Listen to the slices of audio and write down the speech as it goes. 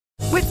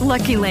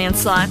Lucky Land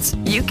Slots,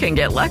 you can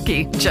get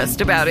lucky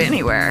just about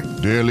anywhere.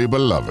 Dearly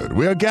beloved,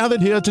 we are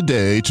gathered here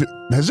today to...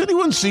 Has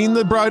anyone seen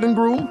the bride and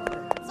groom?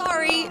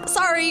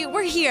 Sorry,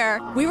 we're here.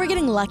 We were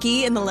getting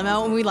lucky in the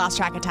limo and we lost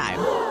track of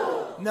time.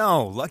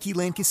 No, Lucky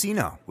Land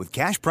Casino, with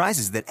cash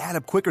prizes that add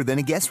up quicker than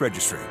a guest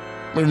registry.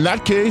 In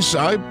that case,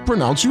 I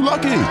pronounce you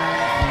lucky.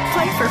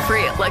 Play for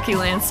free at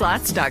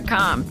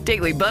LuckyLandSlots.com.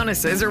 Daily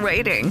bonuses are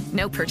waiting.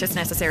 No purchase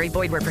necessary.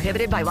 Void where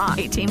prohibited by law.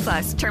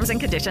 18+. Terms and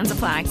conditions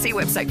apply. See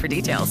website for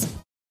details.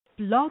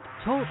 Blog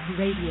Talk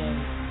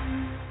Radio.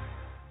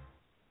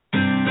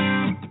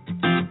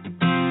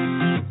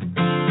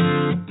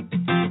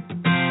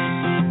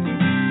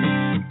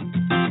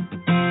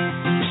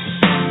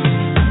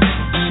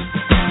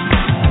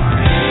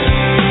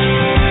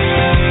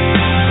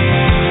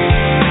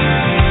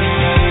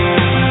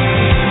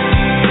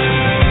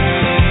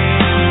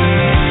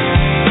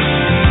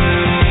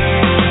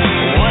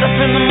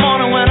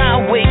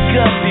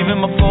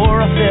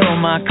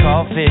 My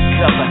coffee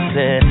cup, I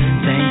said,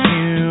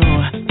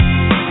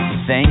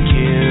 thank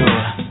you.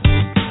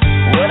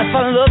 What if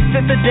I looked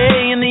at the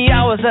day and the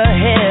hours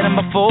ahead, and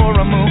before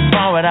I moved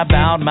forward, I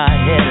bowed my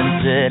head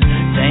and said,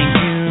 thank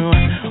you.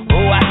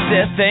 Oh, I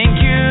said,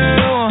 thank you.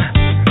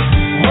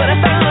 What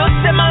if I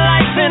looked at my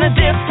life in a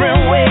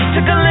different way,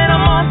 took a little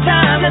more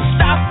time to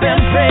stop and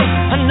pray?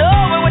 I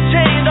know it would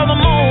change all the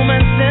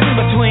moments in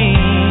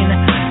between.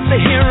 So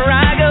here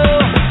I go.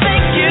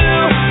 Thank you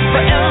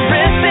for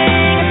everything.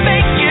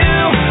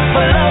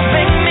 For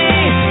loving me,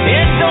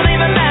 it don't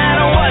even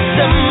matter what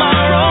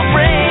tomorrow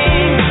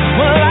brings.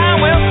 Well,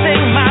 I will sing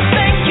my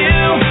thank you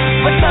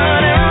for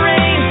sun and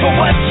rain, for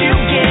what you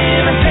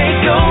give and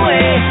take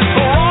away,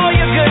 for all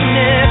your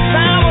goodness.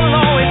 I will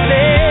always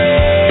say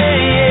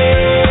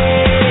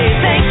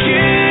thank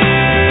you.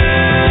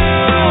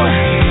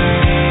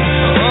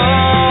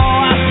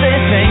 Oh, I say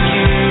thank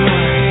you.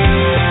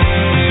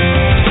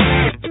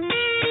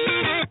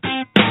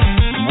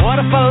 What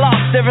if I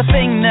lost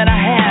everything that I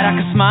had? I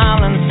could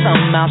smile and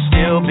somehow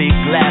still be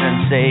glad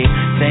and say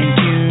thank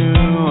you,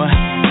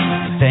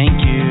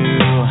 thank you.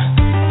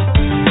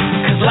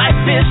 'Cause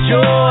life is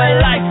joy,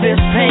 life is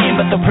pain,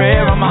 but the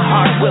prayer of my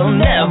heart will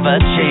never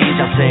change.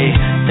 I'll say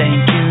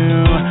thank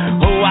you,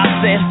 oh,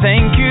 I'll say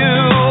thank you.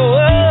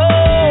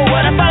 Oh,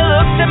 what if I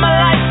looked at my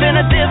life in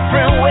a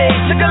different way,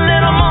 took a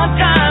little more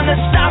time to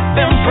stop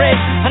and pray?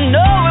 I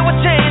know it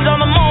would change all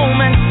the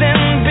moments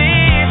in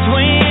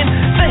between.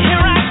 So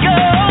here I go,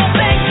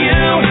 thank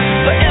you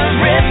for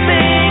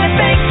everything.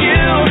 Thank you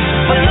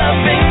for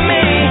loving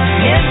me.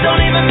 It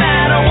don't even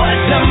matter what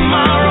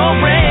tomorrow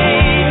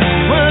brings.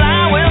 Well,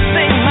 I will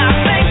sing my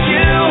thank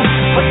you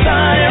for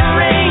sun and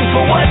rain,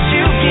 for what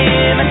you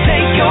give and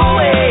take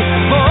away,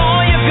 for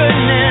all your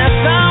goodness.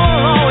 I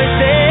will always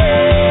say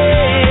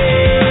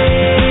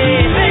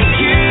thank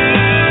you.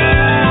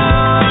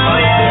 Oh,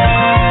 yeah.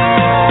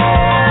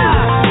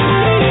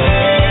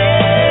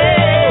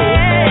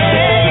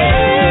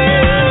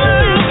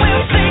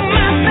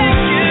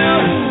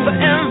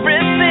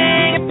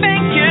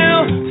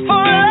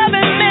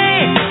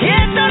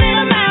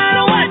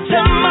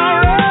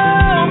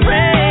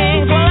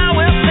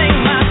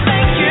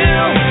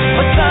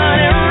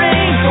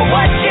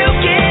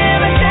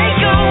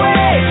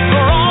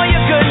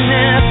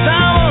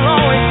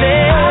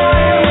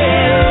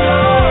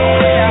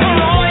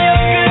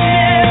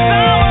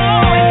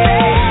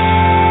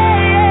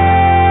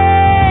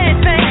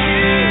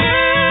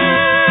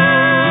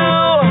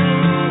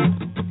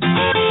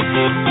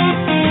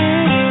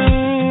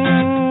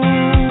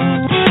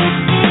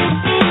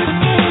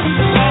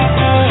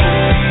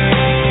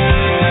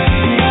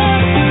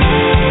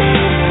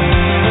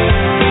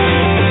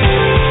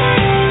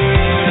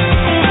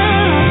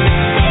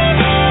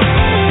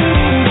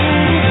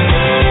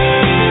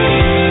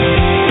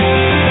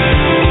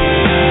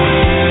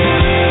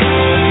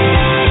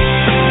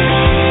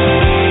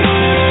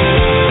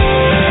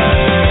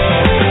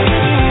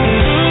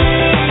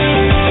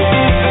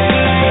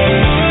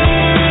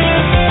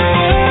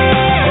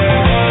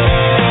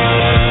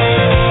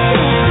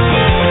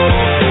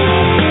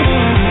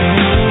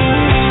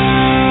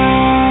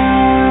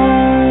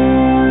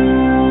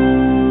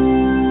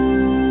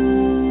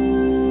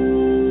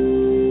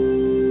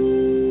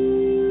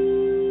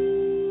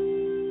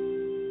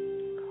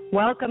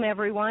 Welcome,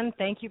 everyone.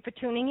 Thank you for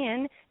tuning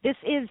in. This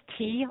is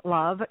T.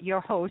 Love, your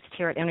host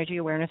here at Energy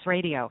Awareness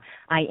Radio.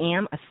 I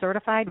am a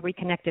certified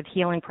reconnective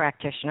healing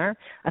practitioner,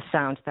 a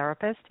sound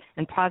therapist,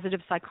 and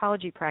positive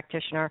psychology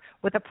practitioner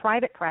with a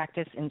private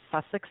practice in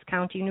Sussex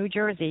County, New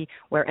Jersey,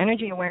 where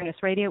Energy Awareness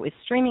Radio is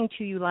streaming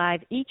to you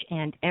live each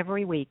and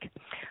every week.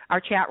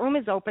 Our chat room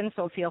is open,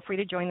 so feel free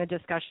to join the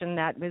discussion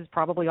that is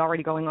probably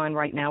already going on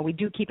right now. We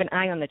do keep an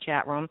eye on the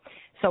chat room,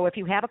 so if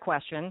you have a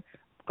question,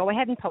 go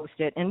ahead and post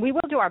it, and we will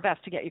do our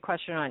best to get your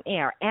question on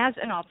air. As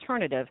an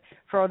alternative,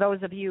 for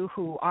those of you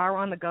who are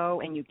on the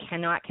go and you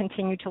cannot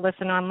continue to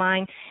listen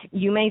online,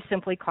 you may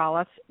simply call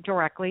us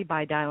directly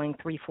by dialing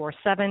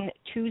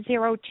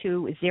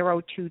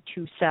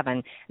 347-202-0227.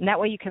 And that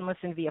way you can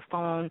listen via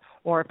phone,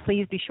 or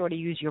please be sure to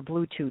use your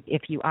Bluetooth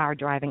if you are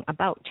driving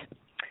about.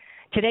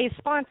 Today's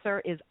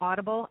sponsor is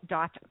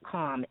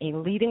Audible.com, a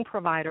leading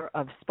provider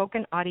of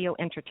spoken audio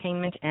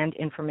entertainment and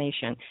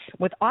information.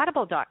 With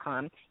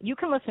Audible.com, you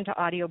can listen to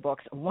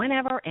audiobooks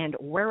whenever and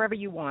wherever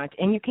you want,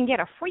 and you can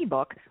get a free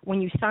book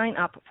when you sign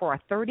up for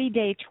a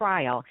 30-day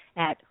trial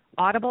at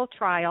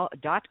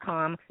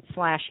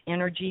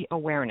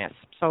audibletrial.com/energyawareness.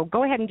 So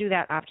go ahead and do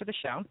that after the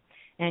show,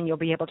 and you'll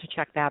be able to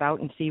check that out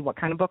and see what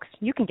kind of books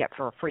you can get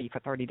for free for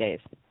 30 days.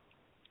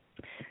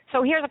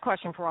 So here's a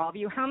question for all of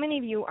you. How many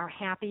of you are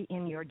happy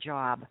in your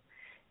job?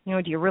 You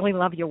know, do you really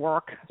love your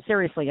work?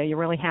 Seriously, are you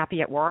really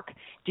happy at work?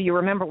 Do you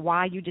remember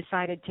why you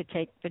decided to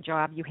take the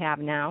job you have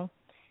now?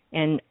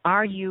 And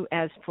are you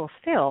as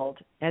fulfilled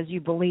as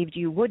you believed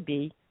you would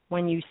be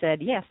when you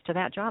said yes to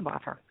that job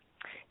offer?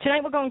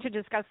 Tonight we're going to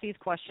discuss these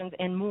questions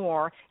and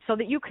more so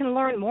that you can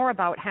learn more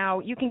about how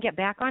you can get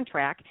back on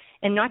track,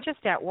 and not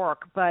just at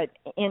work, but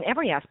in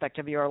every aspect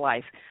of your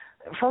life.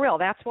 For real,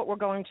 that's what we're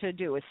going to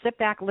do, is sit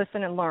back,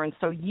 listen, and learn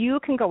so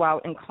you can go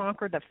out and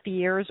conquer the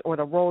fears or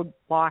the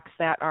roadblocks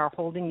that are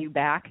holding you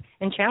back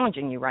and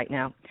challenging you right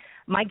now.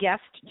 My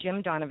guest,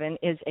 Jim Donovan,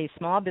 is a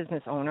small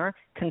business owner,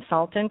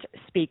 consultant,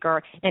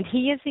 speaker, and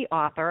he is the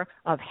author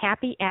of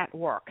Happy at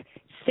Work,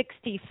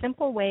 60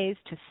 Simple Ways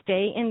to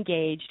Stay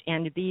Engaged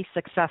and Be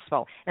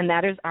Successful. And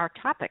that is our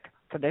topic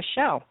for this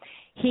show.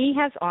 He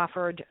has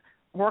offered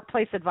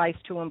workplace advice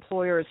to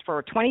employers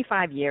for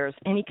 25 years,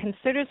 and he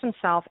considers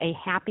himself a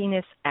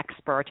happiness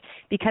expert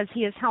because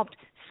he has helped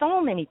so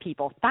many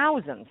people,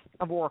 thousands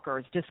of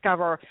workers,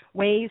 discover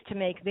ways to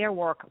make their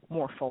work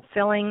more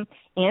fulfilling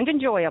and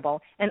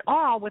enjoyable, and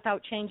all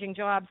without changing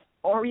jobs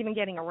or even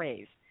getting a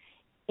raise.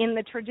 In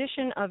the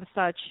tradition of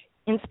such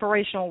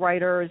inspirational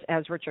writers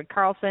as Richard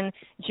Carlson,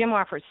 Jim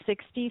offers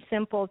 60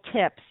 simple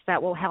tips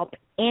that will help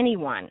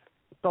anyone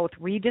both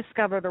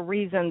rediscover the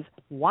reasons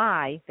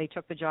why they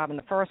took the job in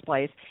the first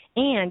place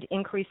and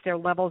increase their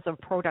levels of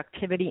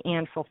productivity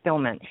and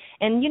fulfillment.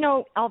 And, you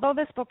know, although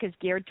this book is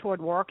geared toward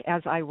work,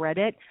 as I read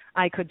it,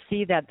 I could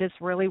see that this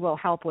really will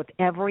help with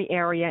every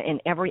area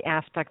and every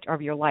aspect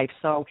of your life.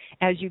 So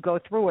as you go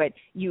through it,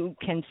 you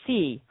can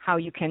see how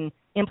you can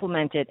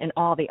implement it in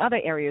all the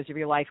other areas of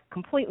your life,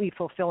 completely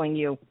fulfilling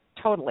you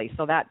totally.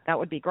 So that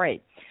would be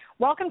great.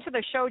 Welcome to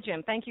the show,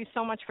 Jim. Thank you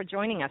so much for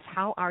joining us.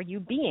 How are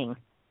you being?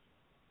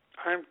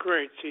 I'm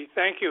great, T.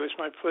 Thank you. It's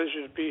my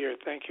pleasure to be here.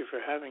 Thank you for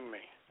having me.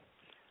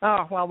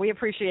 Oh, well, we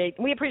appreciate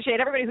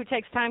everybody who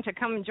takes time to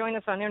come and join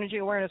us on Energy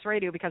Awareness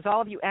Radio, because all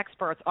of you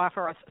experts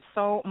offer us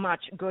so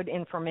much good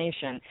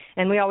information,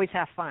 and we always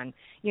have fun.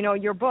 You know,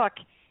 your book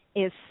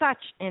is such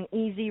an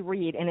easy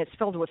read, and it's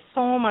filled with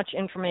so much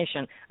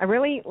information. I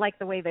really like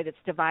the way that it's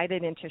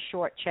divided into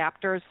short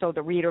chapters so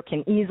the reader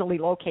can easily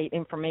locate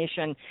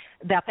information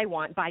that they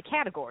want by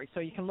category,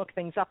 so you can look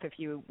things up if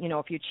you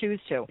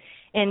choose to.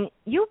 And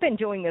you've been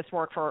doing this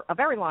work for a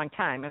very long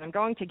time, and I'm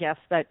going to guess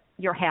that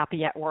you're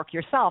happy at work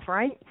yourself,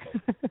 right?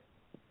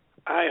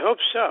 I hope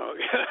so.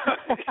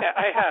 Yeah,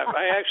 I have.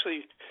 I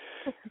actually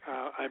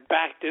I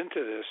backed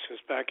into this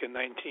because back in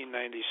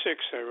 1996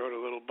 I wrote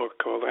a little book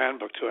called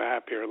Handbook to a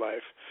Happier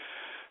Life,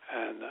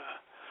 and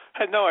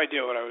had no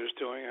idea what I was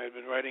doing. I had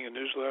been writing a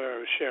newsletter. I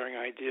was sharing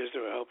ideas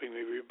that were helping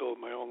me rebuild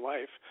my own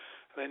life,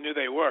 and I knew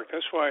they worked.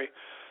 That's why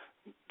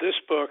this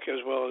book, as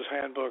well as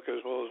Handbook,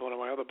 as well as one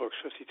of my other books,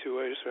 52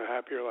 Ways to a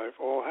Happier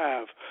Life, all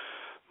have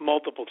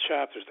multiple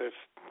chapters. They have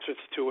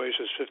 52 Ways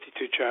has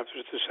 52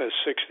 chapters. This has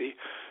 60,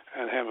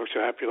 and Handbook to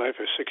a Happy Life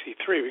has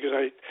 63, because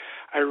I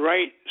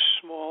write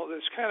small.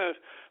 It's kind of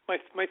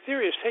my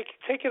theory is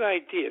take an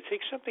idea, take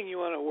something you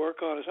want to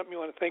work on, or something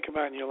you want to think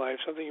about in your life,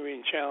 something you're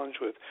being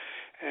challenged with,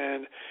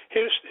 and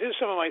here's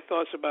some of my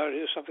thoughts about it.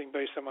 Here's something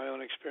based on my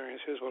own experience.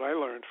 Here's what I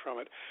learned from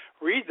it.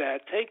 Read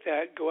that, take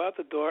that, go out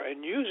the door,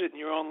 and use it in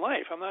your own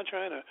life. I'm not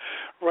trying to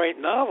write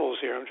novels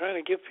here. I'm trying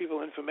to give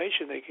people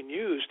information they can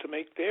use to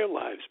make their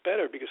lives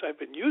better, because I've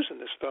been using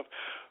this stuff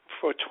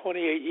for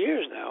 28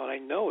 years now, and I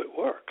know it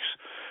works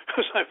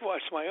because I've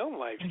watched my own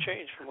life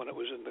change from when it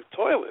was in the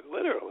toilet,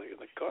 literally in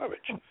the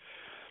garbage,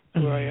 to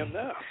where I am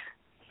now.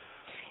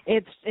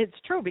 It's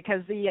true,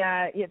 because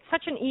it's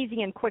such an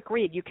easy and quick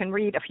read. You can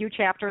read a few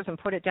chapters and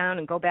put it down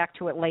and go back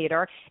to it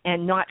later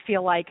and not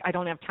feel like I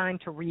don't have time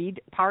to read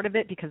part of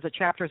it, because the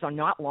chapters are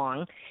not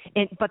long,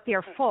 but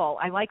they're full.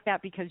 I like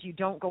that because you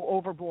don't go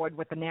overboard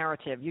with the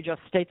narrative. You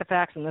just state the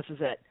facts and this is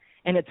it.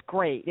 And it's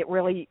great. It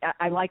really,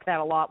 I like that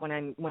a lot when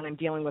I'm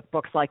dealing with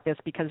books like this,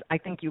 because I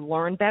think you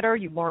learn better,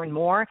 you learn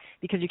more,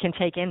 because you can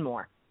take in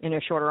more in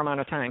a shorter amount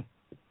of time.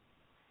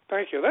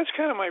 Thank you. That's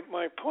kind of my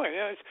point.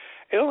 Yeah,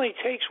 it only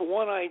takes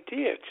one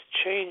idea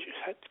to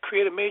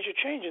create a major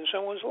change in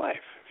someone's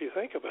life, if you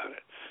think about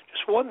it.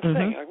 Just one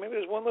thing. Like maybe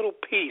there's one little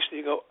piece that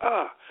you go,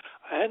 I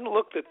hadn't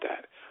looked at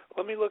that.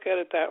 Let me look at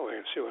it that way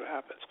and see what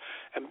happens.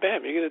 And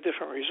bam, you get a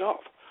different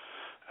result.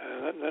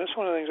 And that's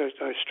one of the things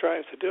I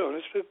strive to do. And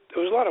it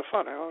was a lot of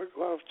fun. I had a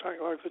lot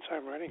of good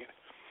time writing it.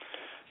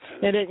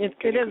 It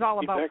is all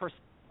about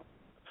perspective.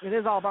 It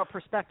is all about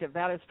perspective.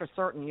 That is for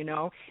certain, you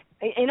know.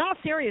 In all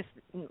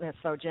seriousness,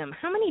 though, Jim,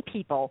 how many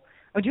people,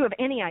 or do you have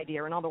any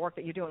idea in all the work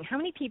that you're doing, how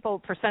many people,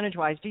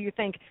 percentage-wise, do you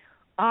think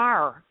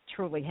are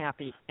truly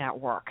happy at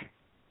work?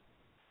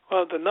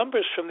 Well, the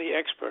numbers from the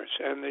experts,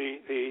 and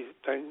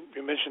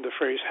you mentioned the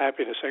phrase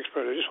happiness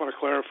expert. I just want to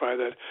clarify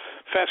that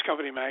Fast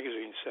Company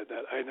magazine said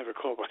that. I never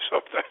called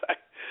myself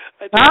that.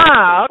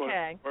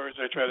 Okay. Words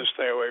I try to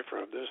stay away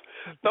from.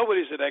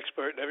 Nobody's an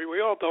expert. We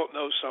all don't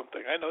know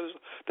something. I know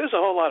there's a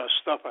whole lot of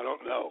stuff I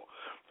don't know,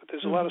 but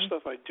there's a lot of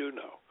stuff I do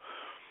know.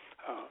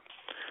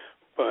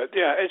 But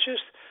yeah, it's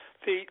just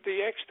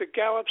the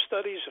Gallup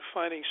studies are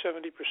finding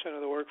 70%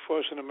 of the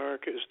workforce in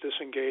America is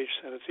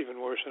disengaged, and it's even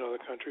worse in other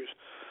countries.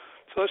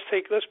 So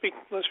let's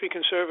be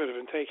conservative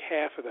and take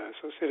half of that.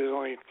 So let's say there's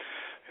only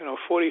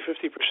 40-50%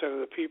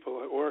 of the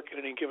people at work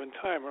at any given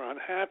time are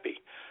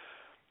unhappy,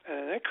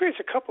 and that creates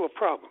a couple of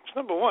problems.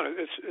 Number one,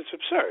 it's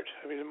absurd.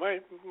 I mean, in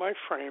my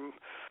frame,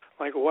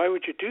 like, why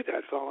would you do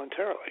that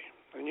voluntarily?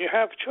 And you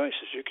have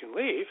choices. You can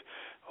leave,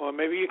 or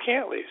maybe you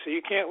can't leave. So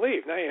you can't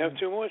leave. Now you have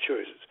two more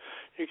choices.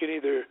 You can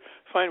either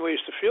find ways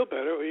to feel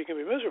better, or you can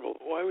be miserable.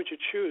 Why would you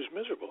choose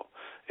miserable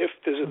if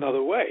there's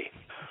another way?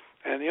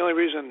 And the only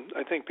reason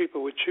I think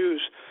people would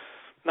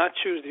not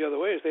choose the other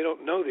way is they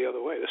don't know the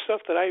other way. The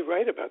stuff that I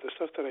write about, the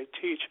stuff that I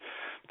teach,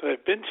 that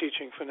I've been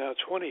teaching for now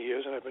 20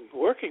 years, and I've been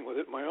working with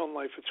it my own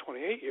life for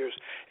 28 years,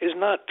 is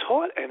not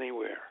taught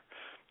anywhere.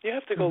 You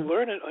have to go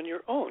learn it on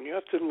your own. You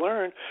have to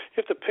learn.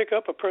 You have to pick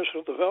up a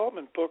personal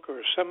development book or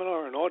a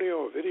seminar, an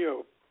audio or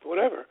video,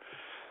 whatever.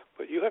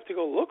 But you have to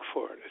go look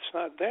for it. It's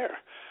not there.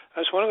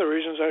 That's one of the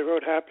reasons I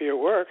wrote Happy at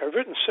Work. I've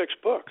written 6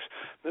 books.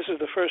 This is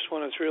the first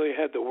one that's really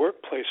had the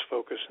workplace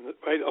focus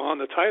right on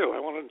the title.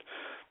 I wanted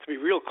to be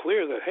real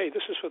clear that, hey,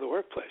 this is for the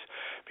workplace,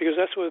 because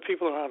that's where the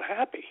people are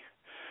unhappy.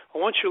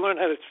 And once you learn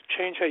how to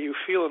change how you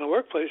feel in the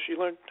workplace, you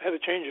learn how to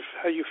change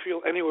how you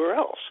feel anywhere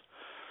else.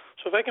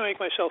 So if I can make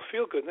myself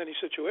feel good in any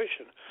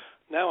situation,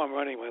 now I'm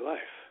running my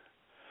life.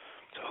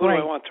 So who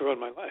do I want to run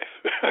my life?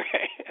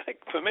 Okay,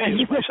 for me,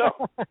 it's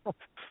myself.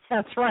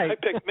 That's right. I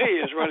picked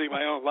me as running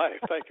my own life.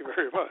 Thank you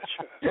very much.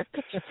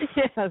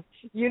 Yes,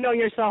 you know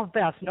yourself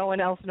best. No one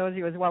else knows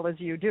you as well as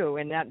you do,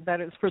 and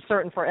that is for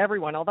certain for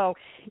everyone. Although,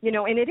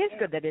 and it is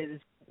good that it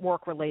is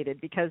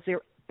work-related, because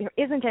there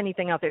isn't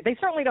anything out there. They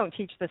certainly don't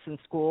teach this in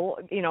school,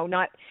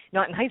 not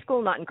in high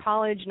school, not in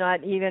college,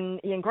 not even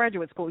in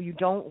graduate school. You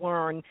don't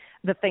learn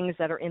the things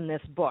that are in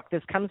this book.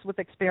 This comes with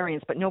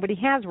experience, but nobody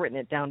has written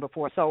it down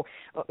before. So,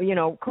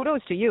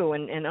 kudos to you,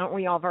 and aren't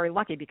we all very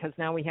lucky, because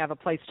now we have a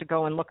place to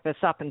go and look this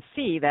up and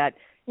see that,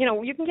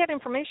 you can get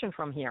information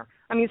from here.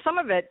 I mean, some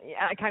of it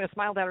I kind of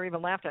smiled at or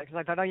even laughed at, because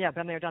I thought, oh, yeah,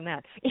 been there, done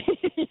that,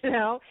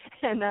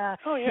 And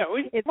oh, yeah,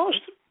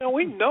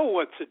 we know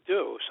what to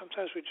do.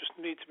 Sometimes we just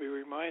need to be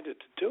reminded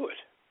to do it.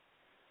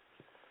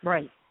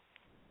 Right.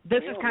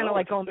 This is kind of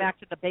like going back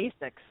to the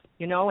basics,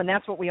 and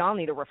that's what we all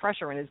need, a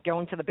refresher in, is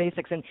going to the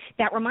basics. And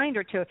that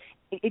reminder to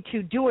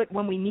do it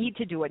when we need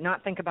to do it,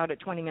 not think about it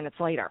 20 minutes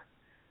later.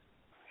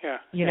 Yeah,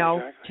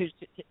 exactly.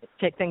 to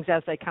take things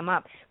as they come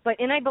up.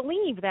 And I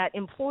believe that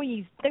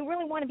employees, they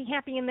really want to be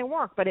happy in their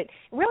work, but it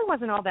really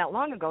wasn't all that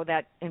long ago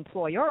that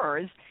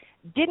employers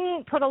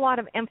didn't put a lot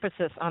of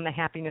emphasis on the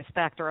happiness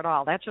factor at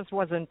all. That just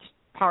wasn't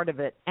part of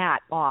it at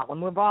all.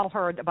 And we've all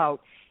heard about,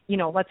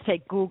 let's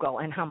take Google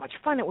and how much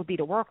fun it would be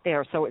to work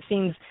there. So it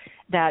seems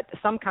that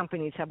some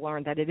companies have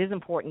learned that it is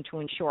important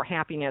to ensure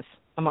happiness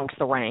amongst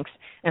the ranks.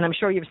 And I'm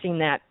sure you've seen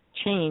that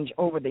change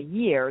over the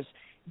years.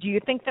 Do you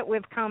think that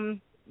we've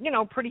come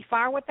pretty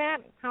far with that?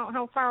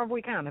 How far have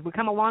we come? Have we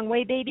come a long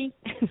way, baby?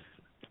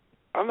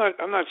 I'm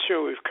not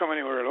sure we've come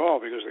anywhere at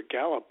all, because the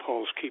Gallup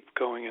polls keep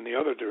going in the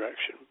other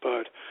direction.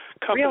 But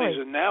companies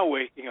are now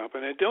waking up,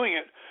 and they're doing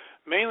it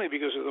mainly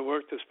because of the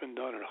work that's been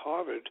done at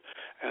Harvard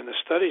and the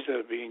studies that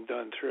are being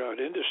done throughout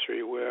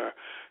industry, where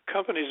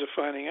companies are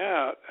finding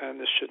out,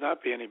 and this should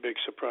not be any big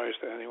surprise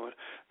to anyone,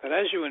 that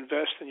as you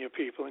invest in your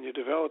people and you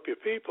develop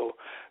your people,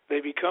 they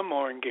become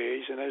more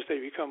engaged, and as they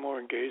become more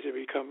engaged, they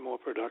become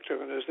more productive,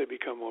 and as they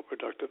become more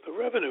productive, the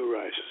revenue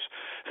rises.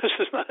 This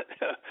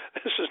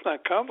is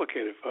not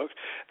complicated, folks.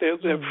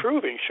 They're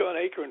proving, Sean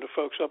Aker and the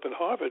folks up at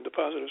Harvard, the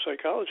positive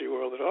psychology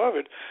world at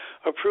Harvard,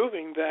 are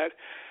proving that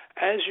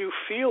as you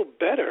feel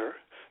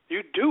better, you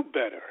do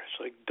better. It's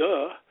like,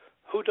 duh,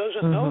 who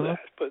doesn't know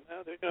that? But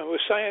now we're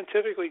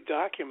scientifically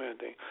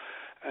documenting,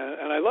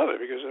 and I love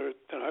it, because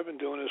I've been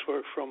doing this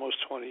work for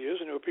almost 20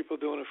 years, and there were people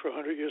doing it for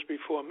 100 years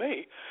before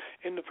me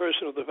in the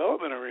personal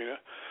development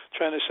arena,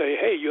 trying to say,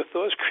 hey, your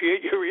thoughts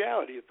create your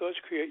reality. Your thoughts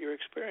create your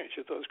experience.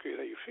 Your thoughts create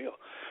how you feel.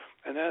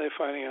 And now they're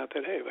finding out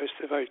that, hey,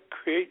 if I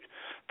create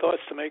thoughts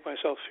to make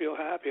myself feel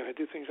happy, and I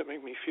do things that make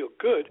me feel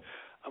good,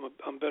 I'm a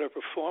better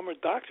performer.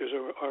 Doctors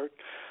are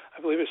I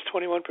believe it's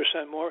 21%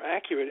 more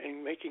accurate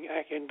in making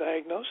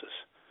diagnosis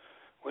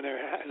when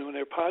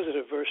they're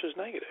positive versus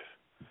negative.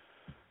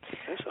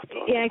 That's a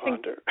thought to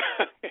ponder.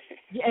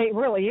 Yeah, it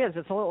really is.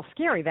 It's a little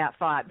scary, that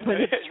thought, but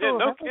it's true.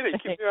 No kidding.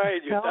 Keep your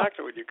eye on your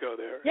doctor when you go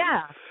there.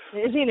 Yeah.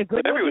 Is he in a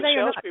good mood today?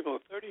 Salespeople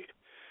are 30.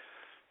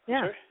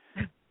 Yeah. Sorry?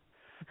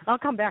 I'll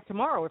come back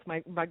tomorrow if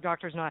my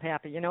doctor's not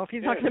happy. If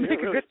he's not going to make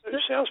a good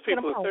decision.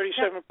 Salespeople are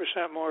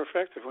 37% more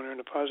effective when they're in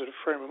a positive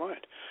frame of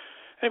mind.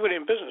 Anybody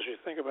in business, you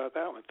think about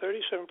that one.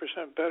 37%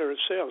 better at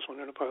sales when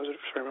they're in a positive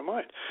frame of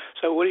mind.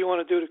 So what do you want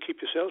to do to keep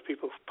your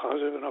salespeople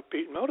positive and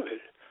upbeat and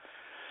motivated?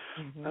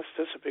 Mm-hmm.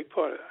 That's a big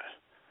part of that.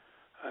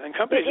 And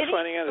companies are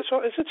finding out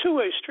it's a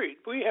two-way street.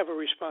 We have a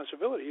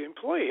responsibility. The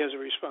employee has a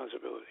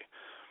responsibility.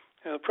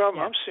 And the problem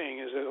I'm seeing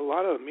is that a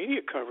lot of the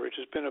media coverage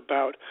has been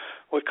about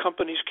what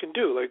companies can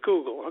do, like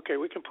Google. Okay,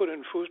 we can put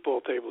in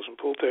foosball tables and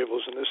pool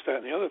tables and this,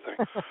 that, and the other thing.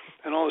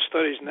 And all the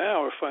studies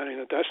now are finding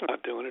that that's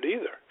not doing it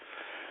either,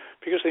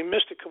 because they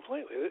missed it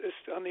completely. It's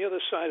on the other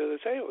side of the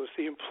table. It's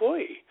the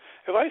employee.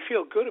 If I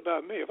feel good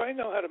about me, if I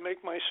know how to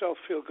make myself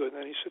feel good in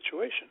any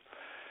situation,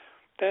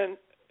 then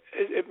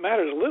it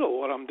matters little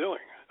what I'm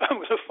doing.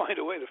 I'm going to find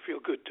a way to feel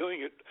good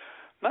doing it,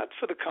 not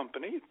for the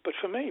company, but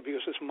for me,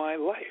 because it's my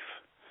life.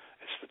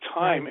 It's the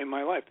time in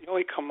my life. The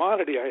only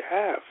commodity I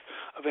have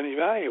of any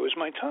value is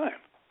my time.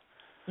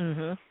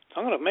 Mm-hmm.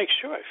 I'm going to make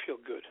sure I feel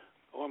good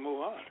or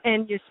move on.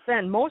 And you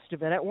spend most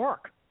of it at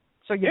work.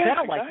 So you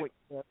better like what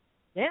you do.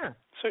 Yeah.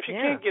 So if you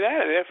can't get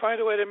out of there,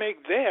 find a way to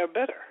make there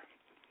better.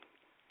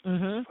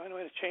 Mm-hmm. Find a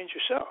way to change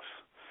yourself.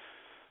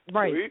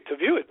 Right. To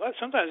view it.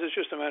 Sometimes it's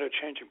just a matter of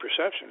changing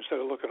perception.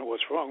 Instead of looking at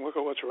what's wrong, look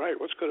at what's right.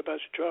 What's good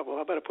about your job? Well,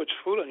 how about it puts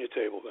food on your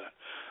table then?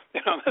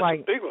 That's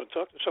a big one.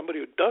 Talk to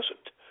somebody who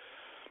doesn't.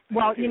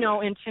 Well,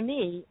 and to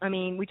me, I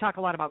mean, we talk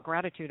a lot about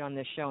gratitude on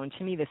this show, and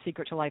to me the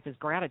secret to life is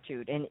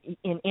gratitude. And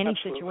in any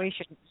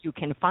situation, you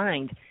can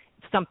find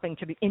something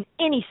to be, in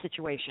any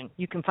situation,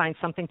 you can find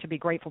something to be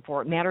grateful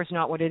for. It matters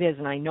not what it is.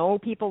 And I know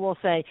people will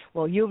say,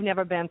 well, you've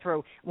never been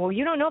through. Well,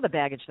 you don't know the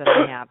baggage that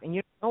I have, and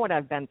you don't know what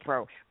I've been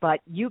through. But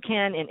you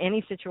can, in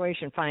any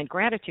situation, find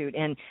gratitude.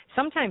 And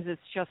sometimes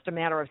it's just a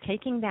matter of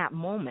taking that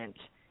moment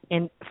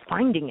and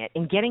finding it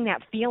and getting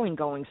that feeling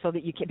going so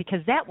that you can,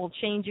 because that will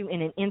change you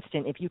in an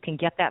instant if you can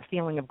get that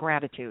feeling of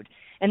gratitude.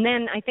 And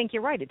then I think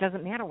you're right. It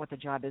doesn't matter what the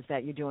job is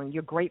that you're doing.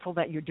 You're grateful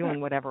that you're doing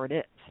whatever it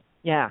is.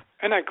 Yeah.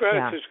 And that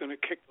gratitude is going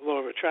to kick the law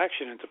of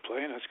attraction into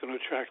play, and that's going to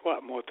attract a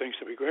lot more things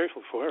to be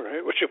grateful for,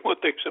 right? Which are more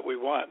things that we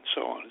want, and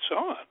so on and so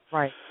on.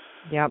 Right.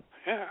 Yep.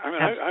 Yeah. I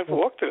mean, I've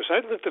walked this. I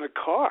lived in a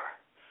car.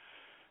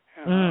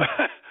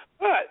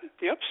 But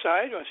the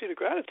upside, when I see the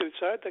gratitude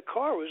side, the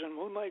car was in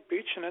Moonlight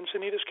Beach in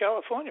Encinitas,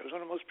 California. It was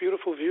one of the most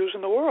beautiful views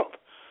in the world.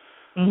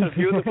 And a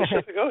view of the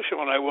Pacific Ocean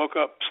when I woke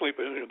up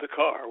sleeping in the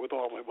car with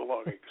all my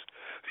belongings.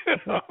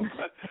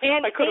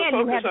 I could have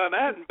focused on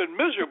that and been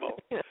miserable.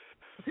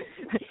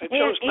 I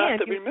chose not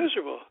to be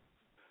miserable.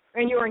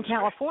 And you were in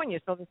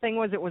California, so the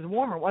thing was it was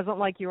warmer. It wasn't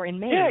like you were in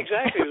Maine. Yeah,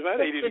 exactly. It was about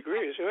 80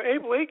 degrees.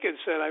 Abe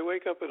Lincoln said, I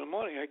wake up in the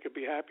morning, I could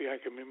be happy,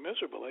 I could be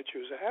miserable. I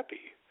choose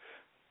happy.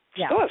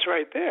 Yeah. So it's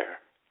right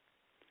there.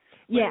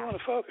 Where do you want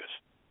to focus?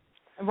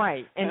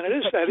 Right. And it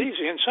is that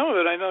easy. And some of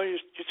it, I know you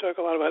talk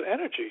a lot about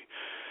energy.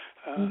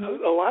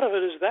 A lot of it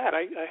is that.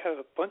 I have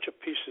a bunch of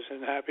pieces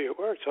in Happy at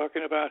Work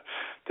talking about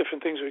different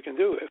things we can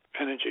do with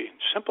energy,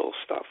 simple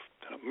stuff.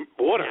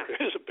 Water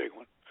is a big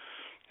one.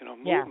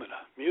 Movement,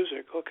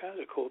 music, all kinds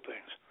of cool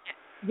things.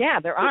 Yeah,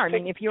 there are. I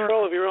mean, if you're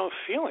control of your own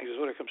feelings is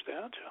what it comes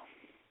down to.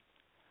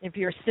 If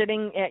you're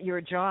sitting at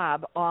your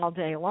job all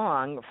day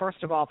long,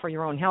 first of all, for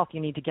your own health, you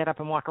need to get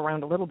up and walk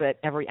around a little bit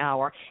every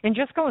hour and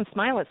just go and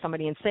smile at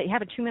somebody and say,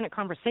 have a 2-minute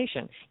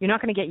conversation. You're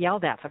not going to get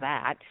yelled at for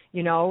that,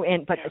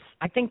 But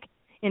I think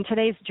in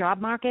today's job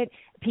market,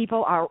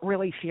 people are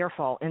really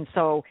fearful, and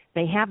so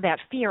they have that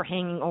fear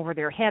hanging over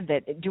their head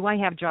that, do I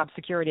have job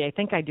security? I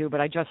think I do,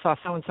 but I just saw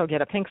so-and-so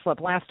get a pink slip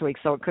last week,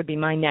 so it could be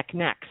my neck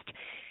next.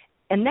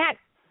 And that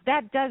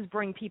does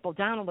bring people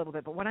down a little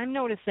bit. But what I'm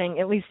noticing,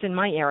 at least in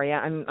my area,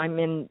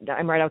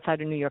 I'm right outside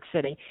of New York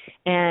City,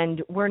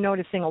 and we're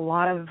noticing a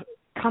lot of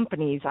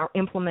companies are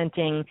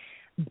implementing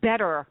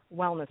better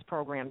wellness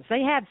programs.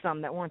 They had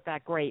some that weren't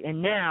that great,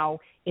 and now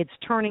it's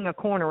turning a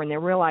corner, and they're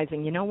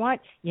realizing, you know what?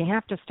 You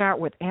have to start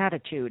with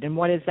attitude. And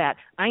what is that?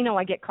 I know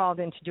I get called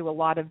in to do a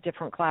lot of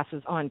different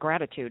classes on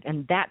gratitude,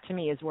 and that to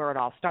me is where it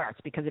all starts,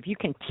 because if you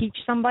can teach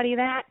somebody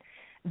that,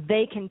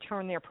 they can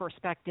turn their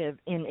perspective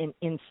in an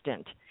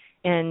instant.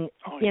 And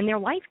their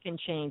life can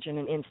change in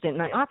an instant.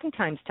 And I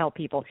oftentimes tell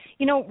people,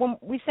 when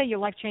we say your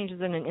life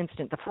changes in an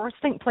instant, the first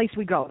place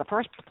we go, the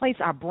first place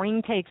our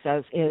brain takes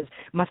us is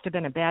must have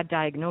been a bad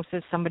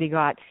diagnosis. Somebody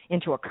got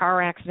into a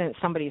car accident.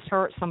 Somebody's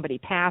hurt. Somebody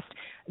passed.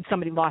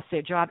 Somebody lost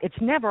their job. It's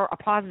never a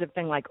positive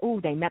thing like,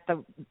 they met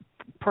the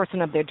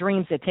person of their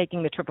dreams. They're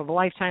taking the trip of a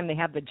lifetime. They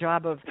have the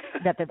job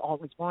that they've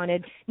always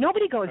wanted.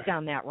 Nobody goes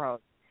down that road.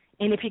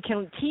 And if you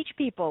can teach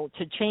people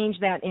to change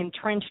that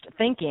entrenched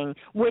thinking,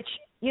 which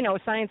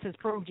science has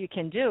proved you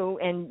can do,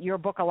 and your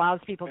book allows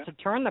people to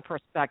turn the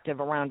perspective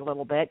around a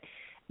little bit,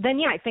 then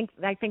I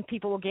think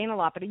people will gain a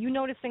lot. But are you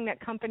noticing that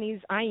companies,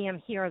 I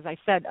am here, as I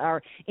said,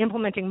 are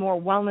implementing more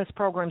wellness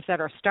programs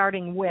that are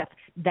starting with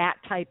that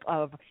type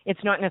of,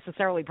 it's not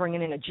necessarily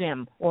bringing in a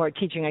gym or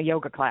teaching a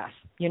yoga class.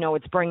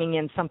 It's bringing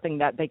in something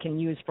that they can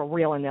use for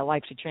real in their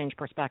life to change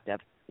perspective.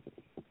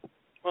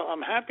 Well,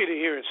 I'm happy to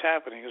hear it's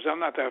happening, because I'm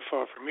not that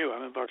far from you.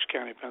 I'm in Bucks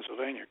County,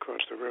 Pennsylvania,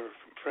 across the river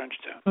from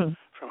Frenchtown,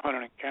 from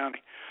Hunterdon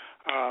County.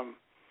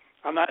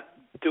 I'm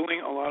not doing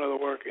a lot of the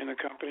work in the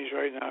companies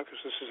right now because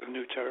this is a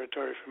new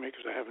territory for me,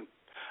 because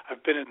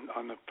I've been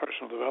on the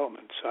personal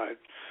development side,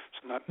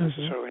 so not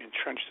necessarily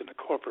entrenched in the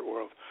corporate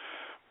world.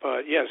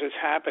 But yes, it's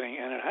happening,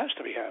 and it has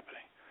to be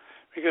happening,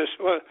 because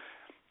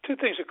two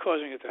things are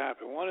causing it to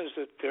happen. One is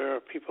that there are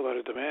people that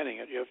are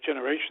demanding it. You have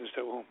generations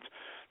that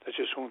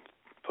just won't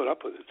put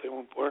up with it. They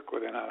won't work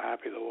where they're not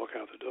happy. They'll walk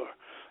out the door.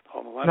 The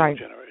whole millennial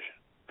generation.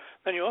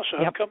 Then you also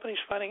have companies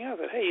finding out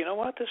that, hey, you know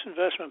what? This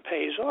investment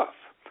pays off.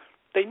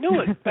 They knew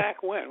it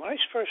back when. When I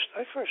first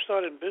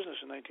started in business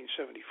in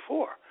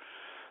 1974.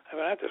 I've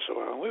been at this a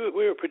while. And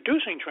we were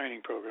producing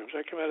training programs.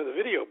 I came out of the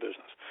video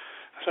business.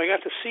 So I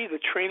got to see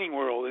the training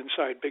world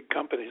inside big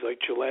companies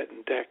like Gillette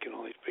and Deck and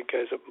all these big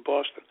guys up in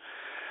Boston.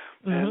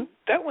 And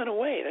that went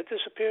away. That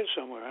disappeared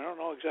somewhere. I don't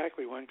know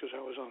exactly when, because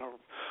I was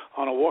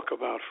on a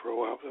walkabout for a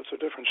while. But that's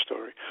a different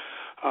story.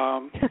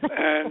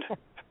 And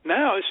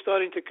now it's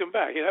starting to come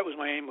back. Yeah, that was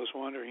my aimless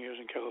wandering years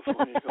in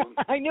California.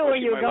 I knew where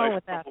you were going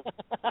with that.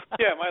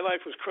 Yeah, my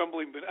life was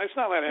crumbling. But it's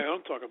not like I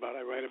don't talk about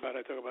it. I write about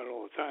it. I talk about it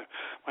all the time.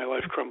 My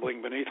life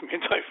crumbling beneath me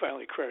until I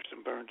finally crashed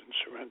and burned and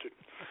surrendered.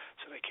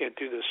 Said I can't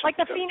do this. Like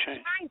the Phoenix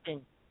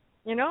Rising.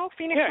 You know,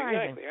 Phoenix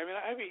Rising. Yeah,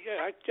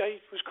 exactly. I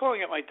was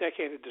calling it my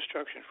decade of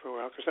destruction for a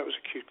while because that was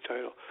a cute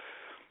title.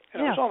 And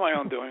it was all my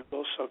own doing,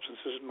 both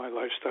substances and my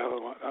lifestyle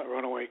and whatnot,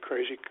 runaway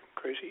crazy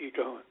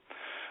ego. And,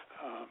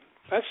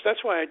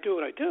 that's why I do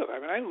what I do.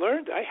 I mean,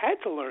 I had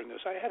to learn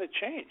this. I had to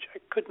change. I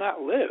could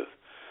not live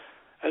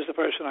as the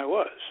person I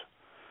was.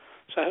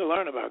 So I had to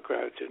learn about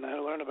gratitude, and I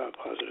had to learn about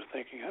positive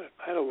thinking. I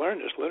had to learn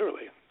this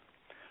literally.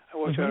 I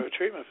walked out of a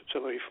treatment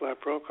facility flat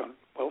broke on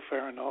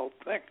welfare and the whole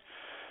thing.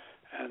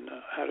 And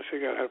how to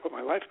figure out how to put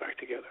my life back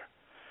together.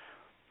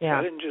 Yeah.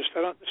 This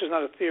is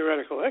not a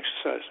theoretical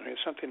exercise. I mean,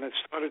 it's something that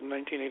started in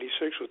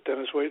 1986 with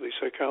Dennis Waitley's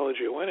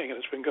Psychology of Winning, and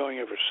it's been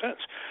going ever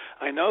since.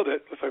 I know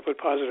that if I put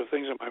positive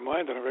things in my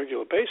mind on a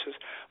regular basis,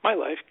 my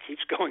life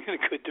keeps going in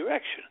a good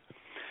direction.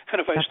 And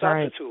if I stop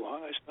it too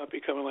long, I start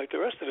becoming like the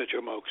rest of the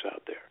jamokes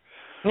out there.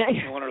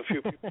 One of the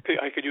few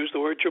people I could use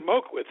the word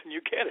jamoke with, and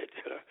you get it.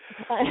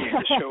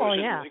 The show was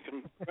in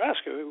Lincoln,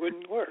 Nebraska. It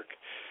wouldn't work.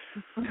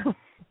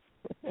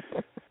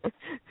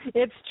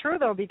 It's true,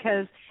 though,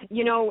 because,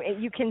 you know,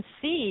 you can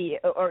see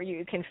or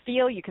you can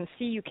feel, you can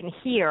see, you can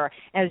hear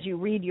as you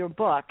read your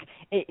book.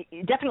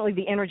 Definitely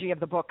the energy of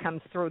the book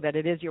comes through, that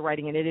it is your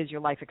writing and it is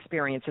your life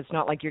experience. It's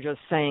not like you're just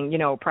saying, you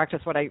know, practice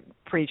what I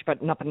preach,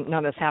 but none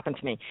of this happened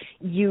to me.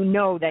 You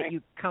know that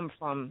you come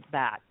from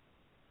that,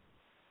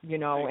 you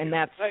know, and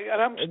that's...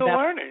 And I'm still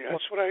learning.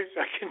 That's what I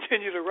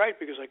continue to write,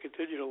 because I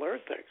continue to learn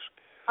things.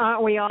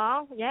 Aren't we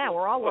all? Yeah,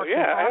 we're all working.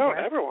 I don't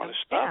ever want to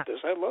stop this.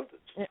 I love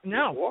this.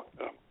 No. Walk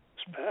down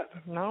this path.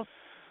 No.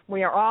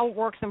 We are all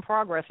works in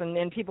progress,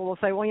 and people will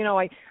say, well, you know,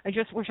 I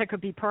just wish I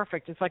could be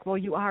perfect. It's like, well,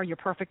 you are. You're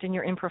perfect in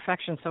your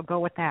imperfection, so go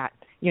with that,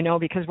 you know,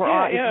 because we're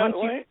all...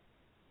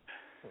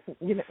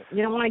 You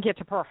don't want to get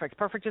to perfect.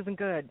 Perfect isn't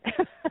good.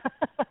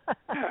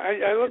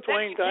 I looked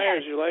Wayne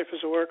Dyer's Your Life is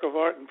a Work of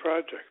Art and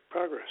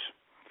Progress.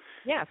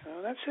 Yes.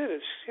 That's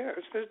it.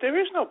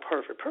 There is no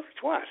perfect.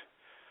 Perfect what?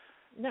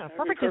 No,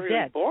 perfect is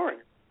dead. Boring.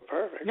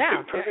 Perfect.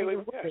 Yeah.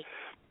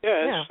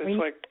 It's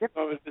like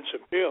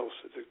Vincent Peale's.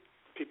 The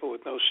people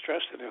with no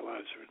stress in their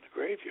lives are in the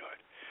graveyard.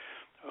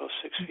 They're all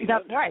 6 feet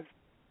That's under. right.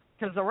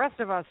 Because the rest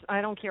of us,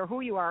 I don't care who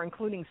you are,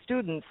 including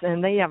students,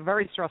 and they have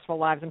very stressful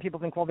lives, and people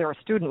think, well, they're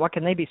a student. What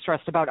can they be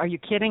stressed about? Are you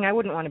kidding? I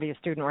wouldn't want to be a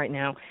student right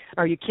now.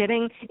 Are you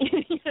kidding?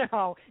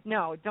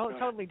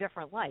 Totally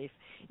different life.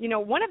 You know,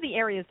 one of the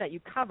areas that you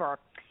cover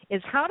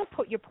is how to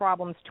put your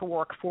problems to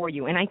work for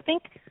you, and I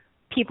think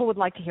people would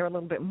like to hear a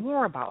little bit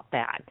more about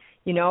that.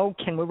 You know,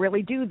 can we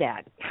really do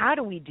that? How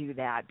do we do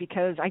that?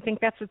 Because I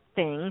think that's a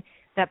thing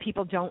that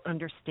people don't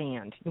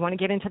understand. You want to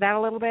get into that a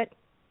little bit?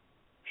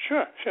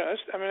 Sure.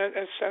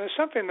 It's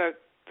something that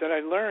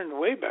I learned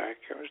way back.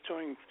 I was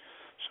doing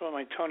some of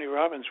my Tony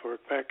Robbins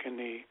work back in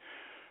the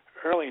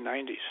early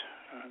 90s,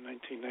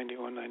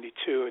 1991,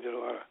 92.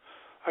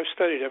 I've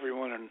studied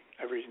everyone and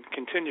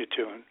continue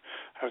to, and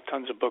have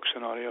tons of books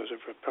and audios.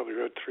 I've probably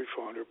read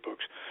 300-400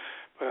 books.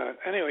 But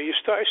anyway,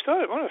 I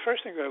started. One of the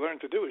first things I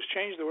learned to do is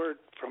change the word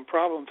from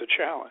problem to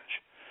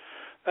challenge.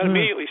 That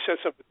immediately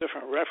sets up a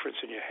different reference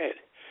in your head.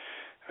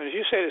 I mean, if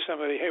you say to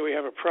somebody, hey, we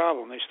have a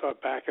problem, they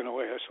start backing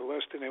away. That's the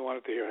last thing they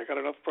wanted to hear. I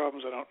got enough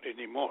problems, I don't need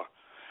any more.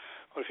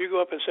 But if you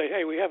go up and say,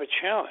 hey, we have a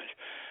challenge,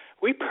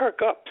 we perk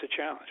up to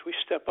challenge. We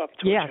step up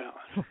to a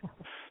challenge.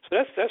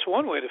 So that's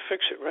one way to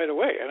fix it right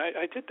away. And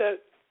I did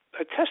that.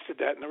 I tested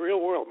that in the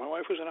real world. My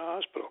wife was in a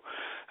hospital,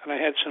 and I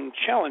had some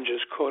challenges,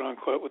 quote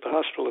unquote, with the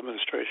hospital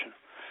administration.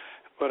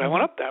 But I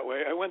went up that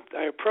way.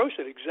 I approached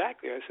it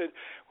exactly. I said,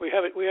 we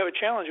have a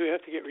challenge we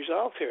have to get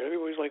resolved here.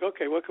 Everybody's like,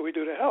 okay, what can we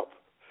do to help?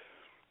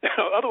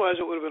 Otherwise,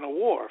 it would have been a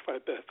war. If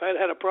I'd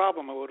had a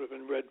problem, it would have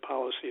been red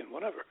policy and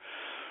whatever.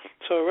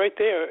 So right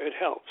there, it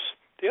helps.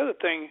 The other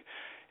thing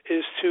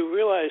is to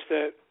realize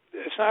that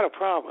it's not a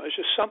problem. It's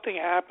just something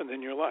happened in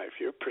your life.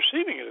 You're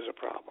perceiving it as a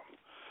problem,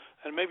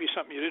 and maybe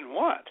something you didn't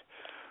want.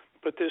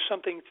 But there's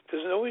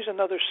always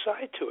another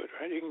side to it,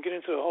 right? You can get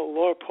into the whole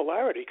law of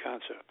polarity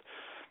concept.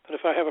 But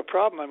if I have a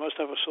problem, I must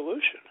have a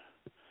solution.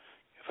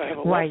 If I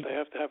have a left, I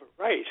have to have a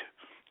right.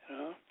 You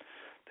know,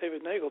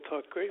 David Nagel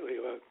talked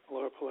greatly about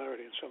law of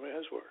polarity in some of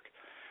his work.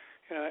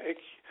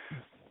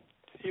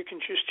 You can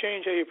just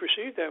change how you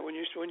perceive that when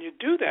you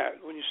do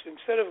that.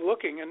 Instead of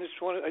looking, and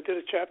I did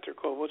a chapter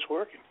called "What's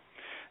Working,"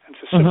 and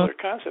it's a similar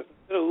concept.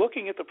 Instead of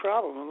looking at the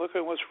problem and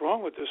looking at what's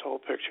wrong with this whole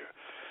picture,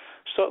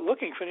 start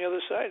looking from the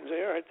other side and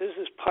say, all right, there's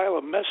this pile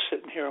of mess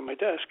sitting here on my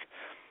desk.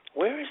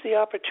 Where is the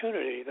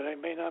opportunity that I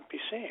may not be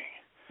seeing?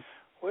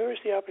 Where is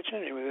the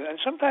opportunity with it? And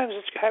sometimes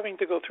it's having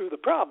to go through the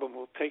problem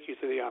will take you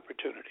to the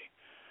opportunity.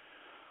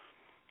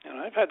 And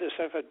I've had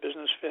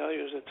business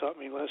failures that taught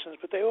me lessons,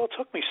 but they all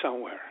took me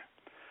somewhere.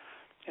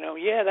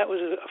 That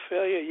was a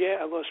failure.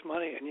 Yeah, I lost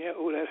money, and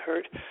that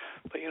hurt.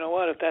 But you know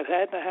what? If that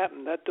hadn't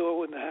happened, that door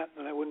wouldn't have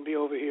happened, and I wouldn't be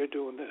over here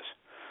doing this.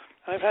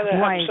 And I've had that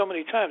happen so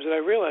many times that I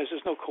realize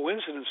there's no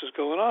coincidences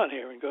going on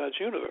here in God's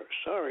universe.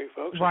 Sorry,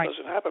 folks, it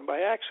doesn't happen by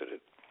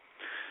accident.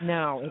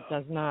 No, it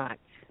does not.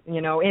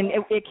 And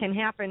it can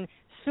happen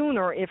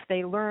sooner if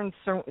they learn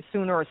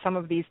sooner some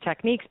of these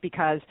techniques,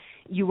 because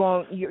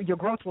your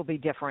growth will be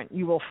different.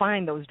 You will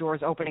find those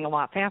doors opening a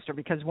lot faster,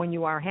 because when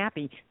you are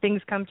happy,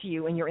 things come to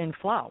you and you're in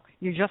flow.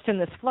 You're just in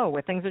this flow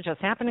where things are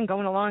just happening,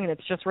 going along, and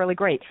it's just really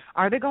great.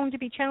 Are there going to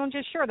be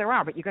challenges? Sure, there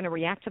are, but you're going to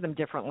react to them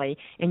differently,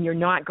 and you're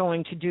not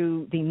going to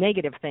do the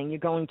negative thing. You're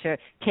going to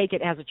take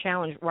it as a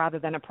challenge rather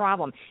than a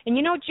problem. And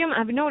Jim,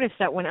 I've noticed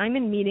that when I'm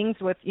in meetings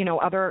with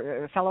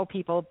other fellow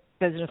people,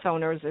 business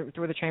owners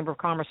through the Chamber of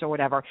Commerce or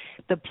whatever,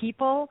 the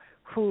people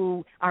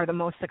who are the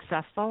most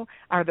successful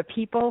are the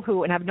people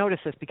who, and I've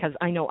noticed this because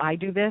I know I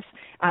do this,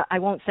 I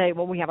won't say,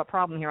 well, we have a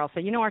problem here. I'll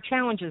say, our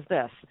challenge is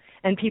this.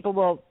 And people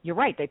will, you're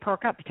right, they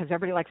perk up because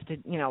everybody likes to,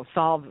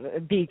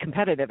 be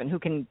competitive and who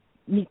can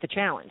meet the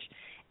challenge.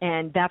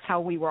 And that's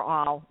how we were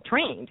all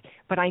trained.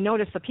 But I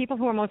noticed the people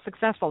who are most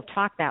successful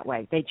talk that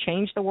way. They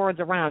change the words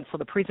around so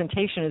the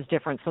presentation is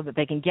different so that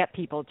they can get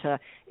people to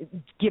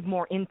give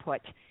more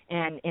input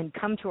and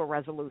come to a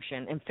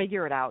resolution and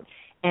figure it out.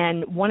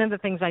 And one of the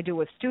things I do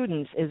with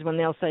students is when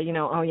they'll say,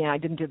 oh, yeah, I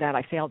didn't do that,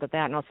 I failed at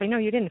that. And I'll say, no,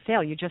 you didn't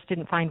fail. You just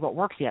didn't find what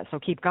works yet, so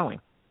keep going.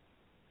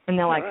 And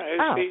they're like,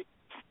 oh, you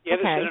had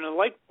to sit in a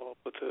light bulb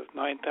with the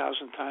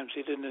 9,000 times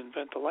he didn't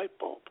invent the light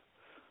bulb.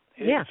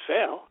 He didn't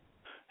fail.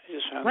 He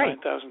just found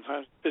 9,000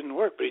 times it didn't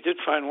work, but he did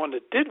find one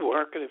that did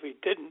work, and if he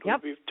didn't,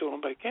 we'd be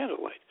doing by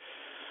candlelight.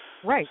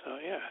 Right. So,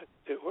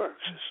 it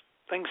works.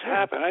 Things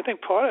happen. I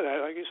think part of that,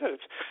 like you said,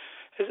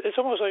 it's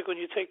almost like when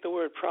you take the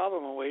word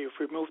problem away,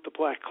 you've removed the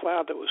black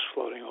cloud that was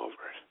floating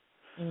over it.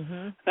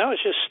 Mm-hmm. Now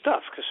it's just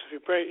stuff, because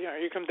if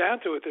you come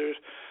down to it,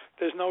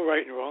 there's no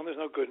right and wrong, there's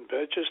no good and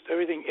bad, just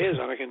everything is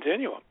on a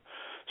continuum.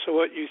 So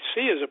what you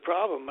see as a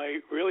problem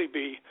might really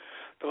be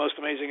the most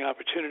amazing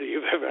opportunity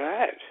you've ever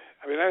had.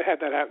 I mean, I had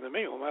that happen to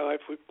me when I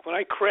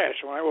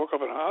crashed, when I woke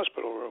up in a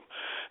hospital room,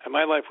 and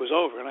my life was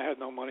over, and I had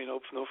no money,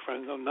 no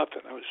friends, no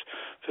nothing. I was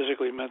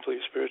physically, mentally,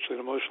 spiritually,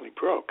 and emotionally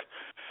broke.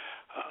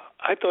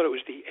 I thought it was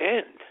the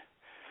end,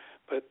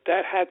 but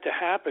that had to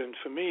happen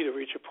for me to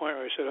reach a point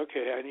where I said,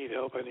 okay, I need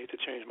help, I need to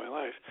change my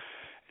life,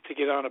 to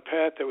get on a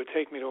path that would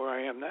take me to where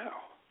I am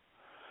now.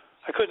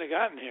 I couldn't have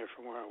gotten here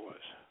from where I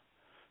was.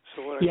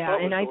 So what I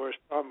thought was the worst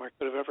problem I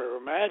could have ever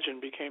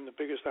imagined became the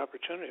biggest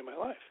opportunity in my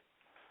life.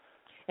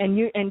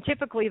 And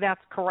typically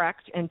that's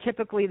correct. And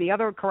typically the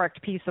other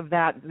correct piece of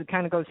that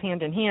kind of goes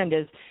hand in hand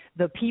is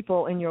the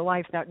people in your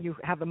life that you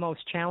have the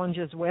most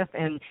challenges with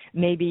and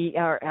maybe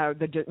are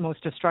the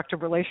most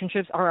destructive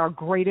relationships are our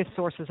greatest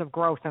sources of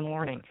growth and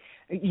learning.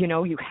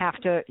 You have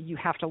to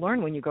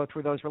learn when you go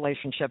through those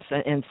relationships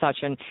and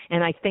such, and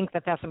I think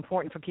that's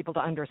important for people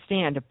to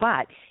understand.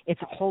 But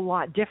it's a whole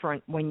lot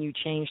different when you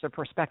change the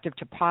perspective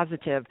to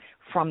positive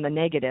from the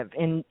negative,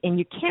 and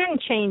you can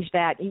change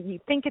that. You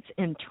think it's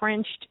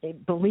entrenched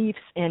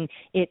beliefs, and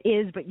it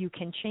is, but you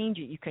can change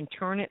it. You can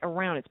turn it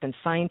around. It's been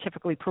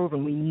scientifically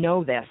proven. We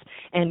know this,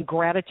 and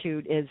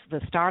gratitude is the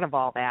start of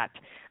all that.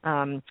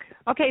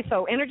 Okay,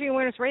 so Energy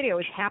Awareness Radio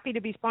is happy to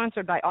be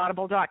sponsored by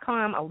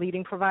Audible.com, a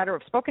leading provider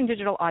of spoken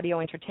digital audio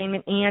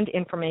entertainment and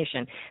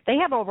information. They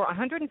have over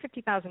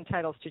 150,000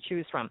 titles to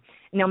choose from.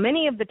 Now,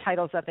 many of the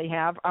titles that they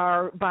have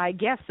are by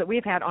guests that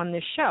we've had on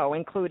this show,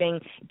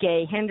 including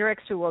Gay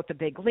Hendricks, who wrote The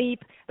Big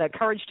Leap, The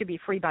Courage to Be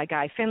Free by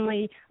Guy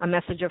Finley, A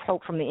Message of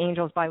Hope from the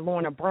Angels by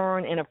Lorna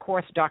Byrne, and, of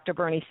course, Dr.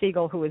 Bernie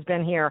Siegel, who has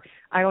been here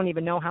I don't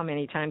even know how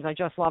many times. I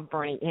just love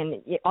Bernie.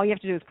 And all you have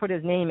to do is put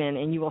his name in,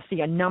 and you will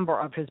see a number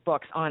of his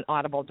books on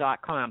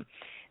Audible.com.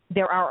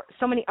 There are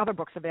so many other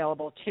books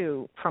available,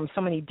 too, from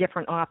so many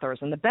different authors.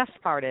 And the best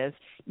part is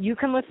you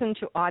can listen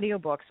to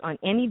audiobooks on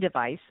any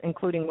device,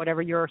 including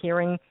whatever you're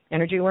hearing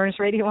Energy Awareness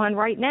Radio on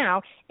right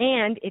now.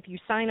 And if you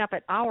sign up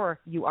at our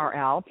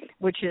URL,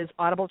 which is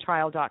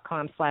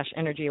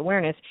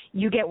audibletrial.com/energyawareness,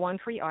 you get one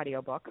free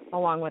audiobook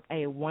along with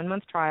a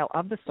 1-month trial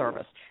of the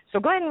service. So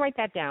go ahead and write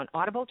that down,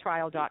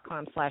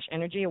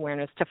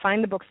 audibletrial.com/energyawareness, to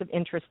find the books of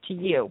interest to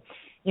you.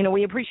 You know,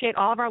 we appreciate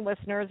all of our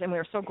listeners, and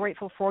we're so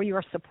grateful for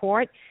your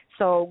support.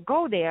 So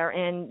go there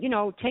and,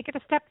 take it a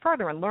step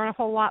further and learn a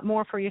whole lot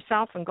more for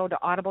yourself, and go to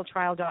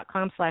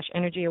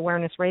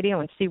audibletrial.com/energyawarenessradio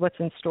and see what's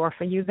in store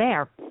for you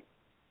there.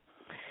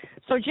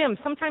 So, Jim,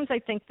 sometimes I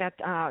think that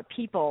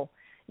people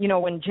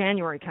when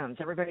January comes,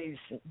 everybody's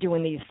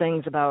doing these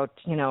things about,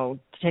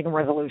 taking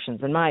resolutions.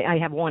 And I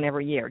have one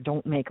every year.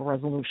 Don't make a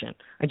resolution.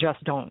 I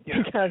just don't,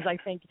 because I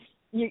think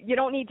you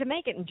don't need to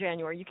make it in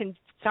January. You can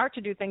start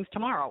to do things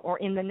tomorrow or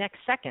in the next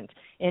second.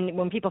 And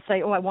when people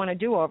say, I want a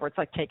do-over, it's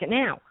like, take it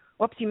now.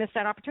 Whoops, you missed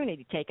that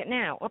opportunity. Take it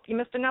now. Whoops, you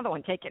missed another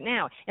one. Take it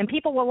now. And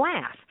people will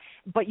laugh,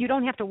 but you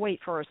don't have to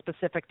wait for a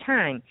specific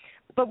time.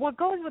 But what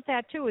goes with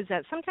that, too, is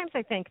that sometimes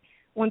I think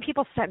when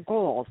people set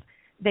goals,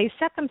 they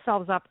set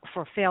themselves up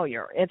for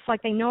failure. It's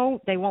like they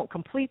know they won't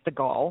complete the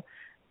goal,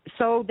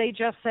 so they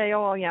just say,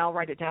 I'll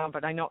write it down,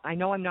 but I know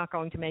I'm not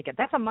going to make it.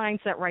 That's a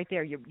mindset right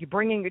there. You're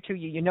bringing it to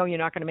you. You know you're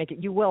not going to make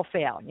it. You will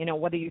fail.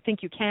 Whether you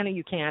think you can or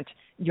you can't,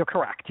 you're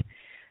correct.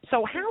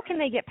 So how can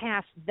they get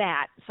past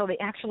that so they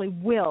actually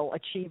will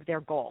achieve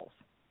their goals?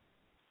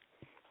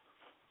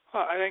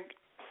 Well, I think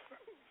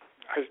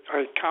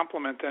I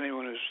compliment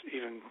anyone who's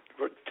even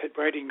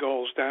writing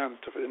goals down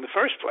in the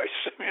first place.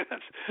 I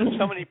mean,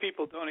 so many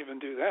people don't even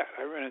do that.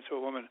 I ran into a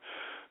woman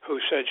who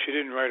said she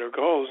didn't write her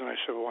goals, and I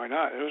said, well, why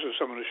not? This was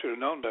someone who should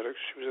have known better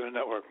because she was in a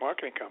network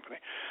marketing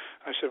company.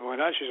 I said, why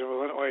not? She said,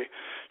 well, anyway,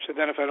 she said,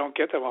 then if I don't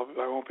get them,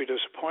 I won't be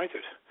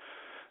disappointed.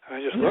 And I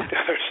just looked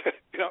at her and said,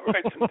 you don't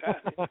write them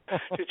down.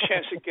 Your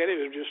chance of getting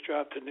them just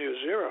dropped to near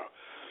zero.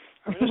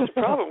 I mean, that's the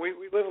problem. We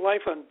live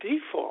life on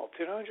default,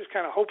 just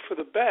kind of hope for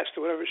the best.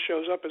 Whatever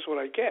shows up is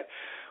what I get.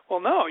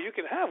 Well, no, you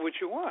can have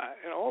what you want.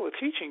 All the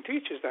teaching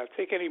teaches that.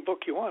 Take any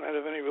book you want out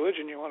of any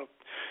religion you want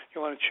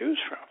to choose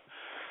from.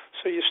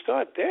 So you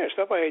start there.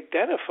 Start by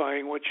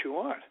identifying what you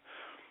want,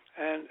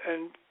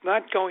 and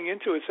not going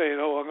into it saying,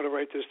 I'm going to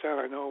write this down.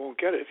 I know I won't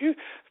get it. If you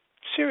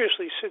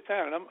seriously sit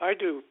down, and I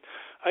do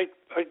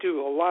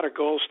a lot of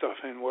goal stuff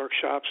in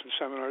workshops and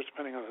seminars,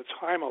 depending on the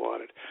time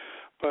allotted.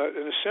 But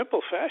in a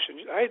simple fashion,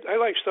 I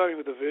like starting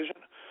with a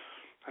vision.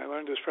 I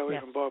learned this probably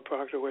from Bob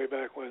Proctor way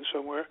back when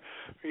somewhere.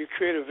 You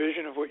create a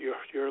vision of what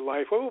your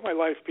life, what would my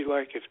life be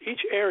like if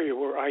each area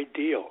were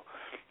ideal?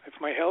 If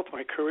my health,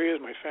 my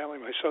careers, my family,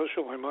 my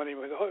social, my money,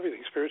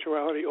 everything,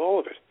 spirituality, all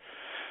of it.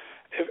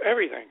 If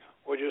everything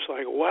were just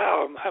like,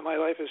 wow, my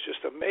life is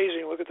just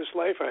amazing. Look at this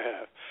life I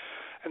have.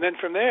 And then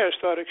from there,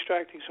 start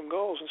extracting some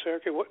goals and say,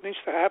 okay, what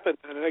needs to happen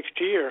in the next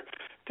year?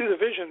 Do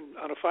the vision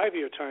on a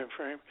 5-year time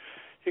frame.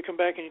 You come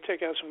back and you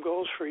take out some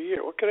goals for a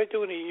year. What could I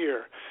do in a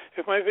year?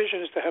 If my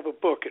vision is to have a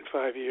book in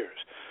 5 years,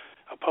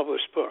 a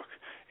published book,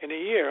 in a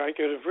year I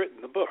could have written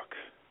the book.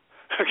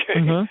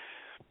 Okay? Mm-hmm.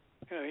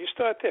 You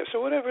start there. So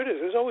whatever it is,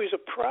 there's always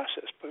a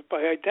process. But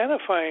by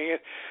identifying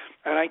it,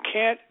 and I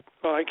can't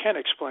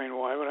explain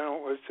why, but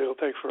it'll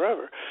take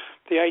forever.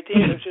 The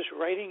idea of just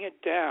writing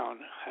it down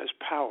has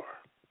power.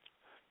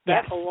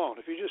 That alone,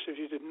 if you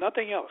did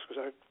nothing else,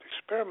 because I've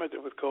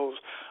experimented with goals.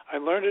 I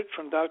learned it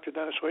from Dr.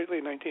 Dennis Waitley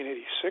in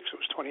 1986. It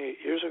was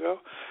 28 years ago.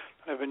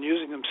 And I've been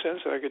using them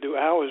since. I could do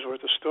hours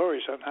worth of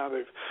stories on how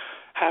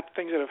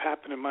things that have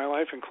happened in my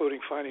life, including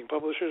finding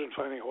publishers and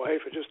finding a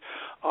wife, and just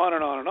on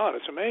and on and on.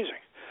 It's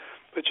amazing.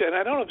 And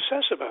I don't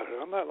obsess about it.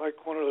 I'm not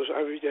like one of those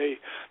every day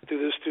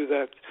do this, do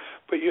that.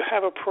 But you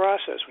have a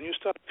process. When you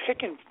start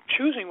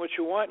choosing what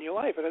you want in your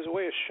life, it has a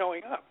way of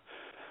showing up.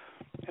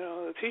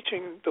 The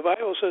teaching, the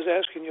Bible says,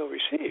 ask and you'll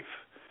receive.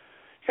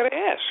 You got to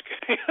ask.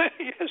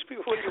 You ask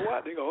people what do you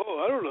want. They go,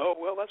 I don't know.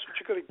 Well, that's what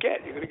you're going to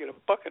get. You're going to get a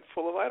bucket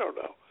full of I don't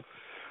know.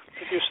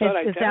 If you start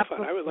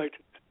identifying, I would like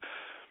to,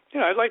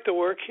 I'd like to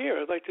work here.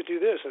 I'd like to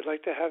do this. I'd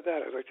like to have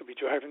that. I'd like to be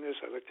driving this.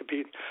 I'd like to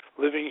be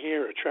living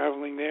here or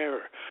traveling there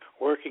or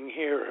working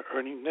here or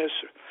earning this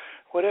or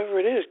whatever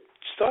it is.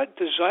 Start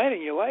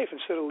designing your life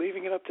instead of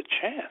leaving it up to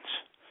chance.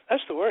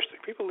 That's the worst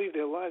thing. People leave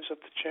their lives up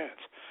to chance.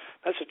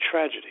 That's a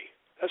tragedy.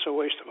 That's a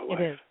waste of a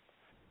life.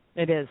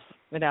 It is.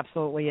 It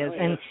absolutely is.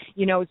 And,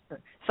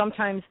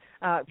 sometimes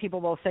people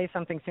will say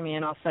something to me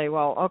and I'll say,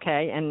 well,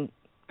 okay, and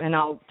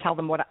I'll tell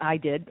them what I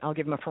did. I'll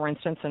give them a for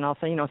instance, and I'll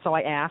say, so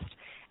I asked.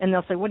 And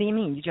they'll say, what do you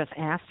mean? You just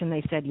asked? And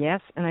they said,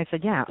 yes. And I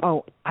said, yeah.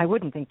 Oh, I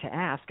wouldn't think to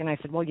ask. And I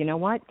said, well, you know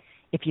what?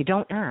 If you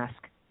don't ask,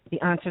 the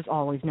answer's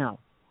always no.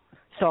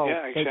 So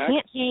They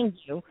can't hang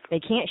you. They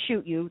can't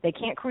shoot you. They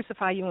can't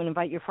crucify you and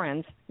invite your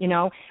friends.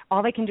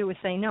 All they can do is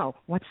say no.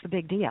 What's the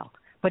big deal?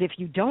 But if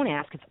you don't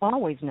ask, it's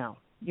always no.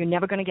 You're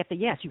never going to get the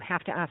yes. You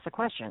have to ask the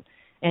question.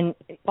 And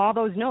all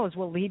those no's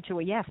will lead to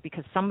a yes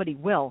because somebody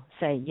will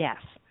say yes.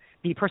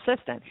 Be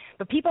persistent.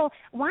 But people,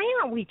 why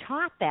aren't we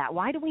taught that?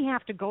 Why do we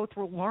have to go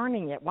through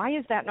learning it? Why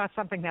is that not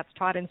something that's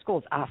taught in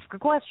schools? Ask a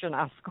question,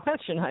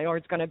 or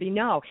it's going to be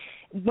no.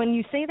 When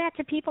you say that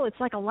to people, it's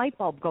like a light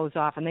bulb goes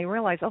off and they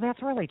realize,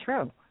 that's really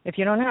true. If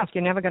you don't ask,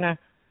 you're never going to,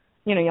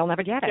 you'll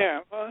never get it. Yeah,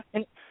 well,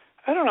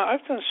 I don't know.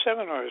 I've done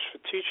seminars for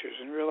teachers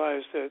and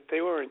realized that they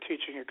weren't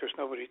teaching it because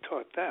nobody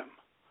taught them.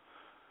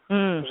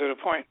 It was at a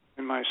point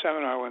in my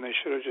seminar when they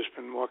should have just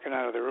been walking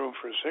out of the room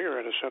for a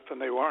cigarette or something.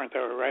 They weren't.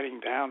 They were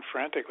writing down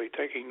frantically,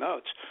 taking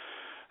notes.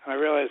 And I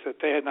realized that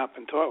they had not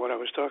been taught what I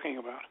was talking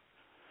about.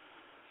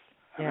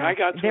 I mean, I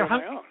got to it on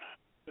my own.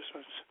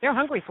 They're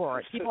hungry for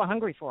it. People are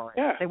hungry for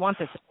it. Yeah. They want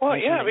this. Well,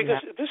 yeah,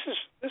 because this is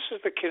this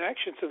is the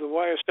connection to the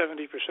why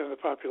 70% of the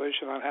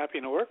population unhappy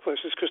in the workplace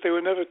is because they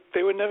were never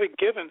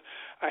given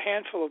a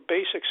handful of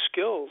basic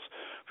skills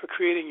for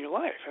creating your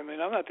life. I mean,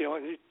 I'm not the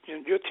only.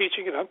 You're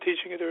teaching it. I'm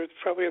teaching it. There are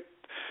probably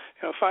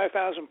 5,000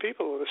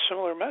 people with a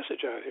similar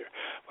message out here,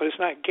 but it's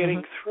not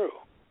getting through.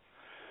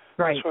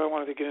 Right. That's why I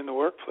wanted to get in the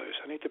workplace.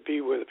 I need to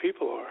be where the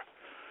people are,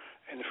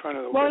 in front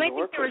of the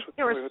workplace with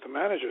the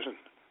managers.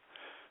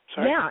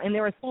 Sorry? Yeah, and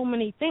there are so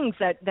many things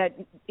that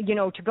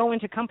to go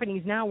into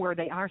companies now where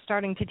they are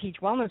starting to teach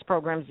wellness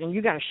programs, and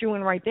you got a shoe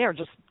in right there.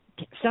 Just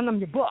send them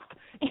your book,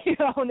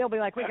 and they'll be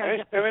like, "We got to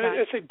get this guy."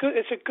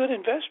 It's a good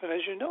investment,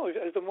 as you know.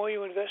 The more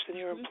you invest in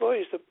your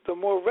employees, the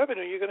more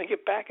revenue you're going to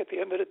get back at the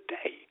end of the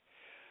day.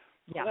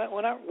 Yeah.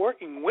 We're not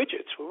working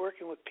widgets. We're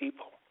working with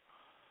people.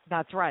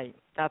 That's right.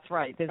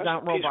 There's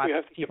not robots. We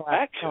have to get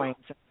back to.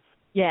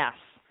 Yes.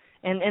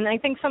 And I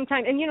think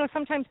sometimes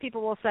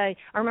people will say,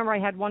 I remember I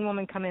had one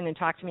woman come in and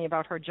talk to me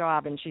about her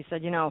job, and she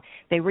said,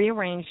 they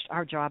rearranged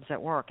our jobs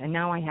at work, and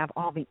now I have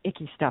all the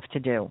icky stuff to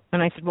do.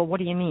 And I said, well, what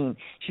do you mean?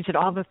 She said,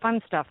 all the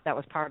fun stuff that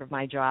was part of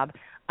my job,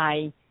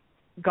 I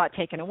got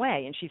taken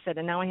away. And she said,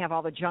 and now I have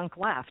all the junk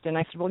left. And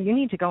I said, well, you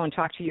need to go and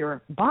talk to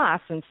your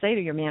boss and say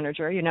to your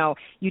manager,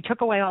 you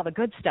took away all the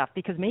good stuff,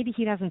 because maybe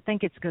he doesn't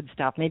think it's good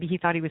stuff. Maybe he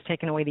thought he was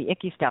taking away the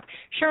icky stuff.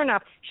 Sure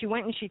enough, she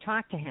went and she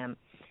talked to him.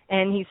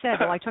 And he said,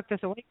 well, I took this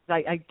away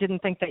because I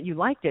didn't think that you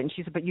liked it. And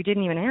she said, but you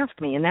didn't even ask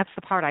me, and that's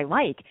the part I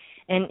like.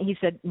 And he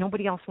said,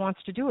 nobody else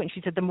wants to do it. And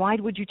she said, then why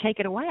would you take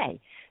it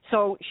away?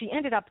 So she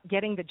ended up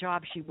getting the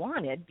job she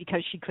wanted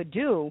because she could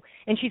do.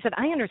 And she said,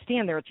 I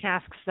understand there are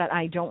tasks that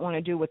I don't want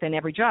to do within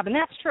every job. And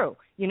that's true.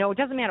 It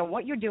doesn't matter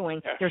what you're doing.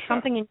 There's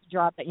something in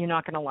your job that you're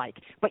not going to like,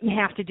 but you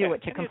have to do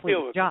it to complete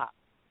the job.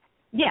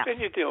 Yeah.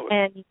 And you deal with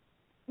it.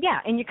 Yeah,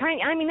 and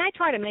I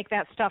try to make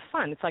that stuff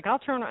fun. It's like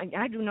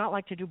I do not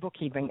like to do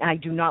bookkeeping.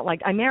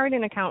 I married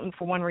an accountant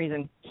for one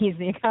reason. He's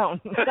the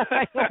accountant.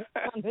 I don't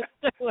want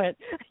to do it,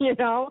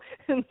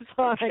 and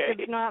so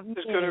it's not me.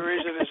 As good a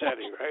reason as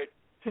any, right?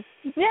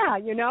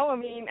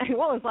 Yeah,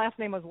 well, his last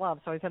name was Love,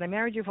 so I said, I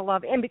married you for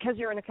love and because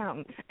you're an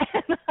accountant.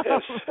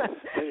 Yes,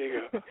 there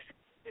you go.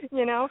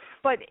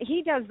 But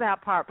he does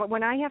that part. But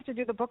when I have to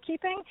do the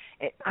bookkeeping,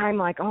 I'm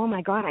like, oh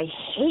my God, I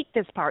hate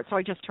this part. So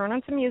I just turn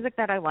on some music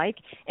that I like,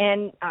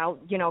 and I'll,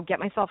 get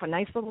myself a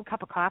nice little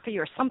cup of coffee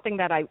or something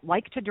that I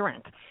like to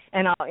drink.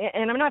 And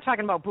I'm not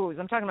talking about booze.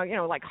 I'm talking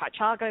about, like hot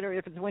chocolate, or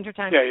if it's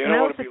wintertime. Yeah, you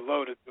don't want to be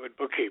loaded with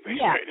bookkeeping.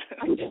 Yeah, right?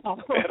 I know.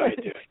 Bad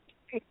idea.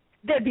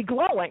 They'd be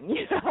glowing,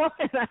 Really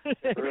bad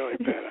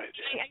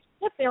idea.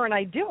 I sit there and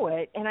I do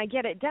it, and I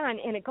get it done,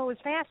 and it goes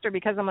faster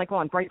because I'm like,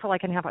 well, I'm grateful I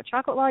can have hot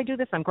chocolate while I do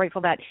this. I'm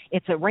grateful that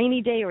it's a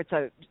rainy day or it's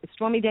a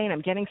stormy day and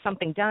I'm getting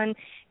something done.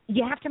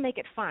 You have to make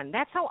it fun.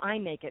 That's how I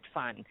make it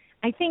fun.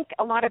 I think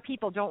a lot of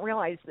people don't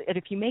realize that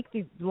if you make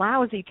these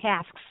lousy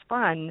tasks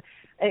fun,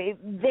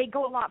 they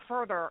go a lot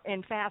further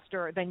and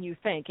faster than you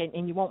think,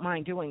 and you won't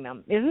mind doing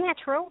them. Isn't that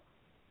true?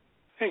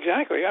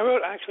 Exactly. I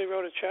actually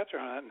wrote a chapter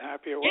on that in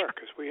Happy at Work,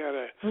 because we had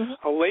a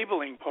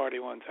labeling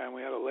party one time. We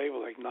had a label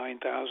like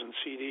 9,000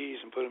 CDs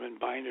and put them in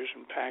binders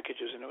and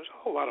packages, and it was a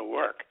whole lot of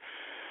work.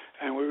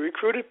 And we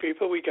recruited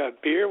people. We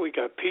got beer. We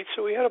got pizza.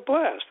 We had a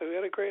blast. We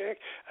had a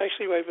great.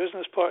 Actually, my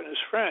business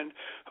partner's friend,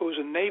 who was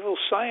a naval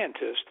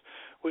scientist,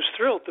 was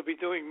thrilled to be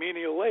doing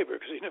menial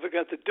labor because he never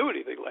got to do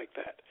anything like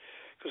that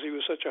because he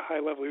was such a high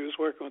level. He was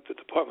working with the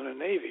Department of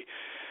Navy.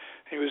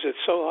 He was at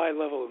so high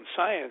level in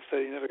science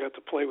that he never got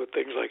to play with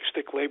things like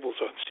stick labels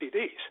on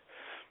CDs.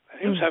 And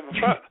he was having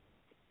fun.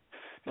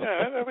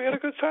 Yeah, we had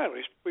a good time.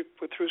 We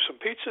went through some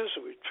pizzas,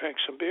 we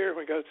drank some beer, and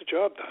we got the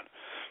job done.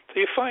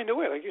 So you find a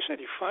way. Like you said,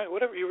 you find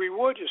whatever. You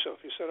reward yourself.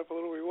 You set up a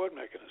little reward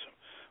mechanism.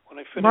 When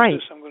I finish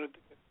this, I'm going to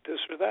do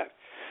this or that.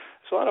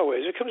 There's a lot of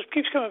ways. It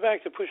keeps coming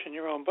back to pushing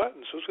your own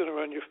buttons. Who's going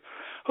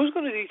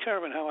to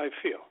determine how I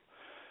feel?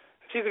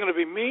 It's either going to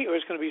be me or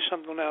it's going to be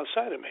something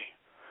outside of me.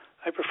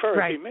 I prefer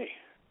it be me.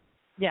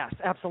 Yes,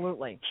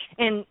 absolutely.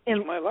 And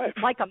my life.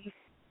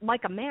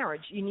 Like a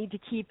marriage, you need to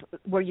keep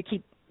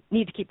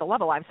the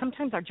love alive.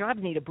 Sometimes our jobs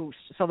need a boost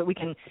so that we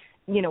can,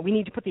 we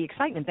need to put the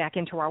excitement back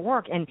into our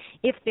work. And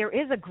if there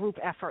is a group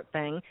effort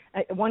thing,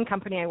 one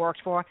company I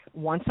worked for,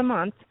 once a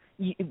month,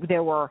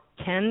 there were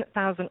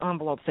 10,000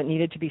 envelopes that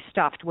needed to be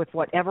stuffed with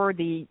whatever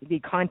the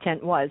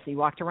content was. You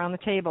walked around the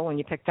table and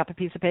you picked up a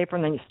piece of paper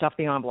and then you stuffed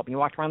the envelope. You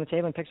walked around the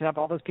table and picked up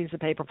all those pieces of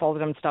paper, folded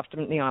them, stuffed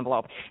them in the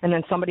envelope. And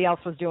then somebody else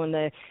was doing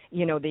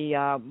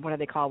what do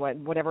they call it?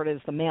 Whatever it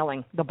is, the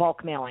mailing, the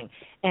bulk mailing.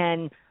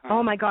 And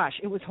oh my gosh,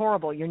 it was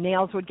horrible. Your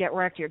nails would get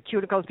wrecked, your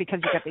cuticles, because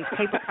you got these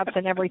paper cuts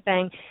and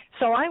everything.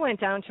 So I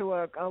went down to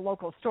a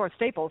local store,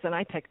 Staples, and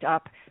I picked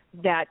up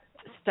that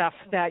stuff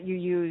that you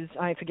use.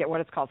 I forget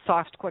what it's called,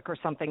 Soft Quick or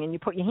something, and you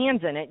put your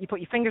hands in it, you put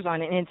your fingers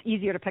on it, and it's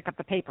easier to pick up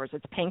the papers.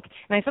 It's pink.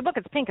 And I said, look,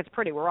 it's pink, it's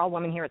pretty. We're all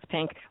women here, it's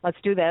pink. Let's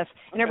do this.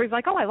 And everybody's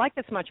like, oh, I like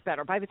this much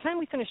better. By the time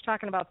we finished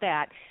talking about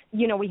that,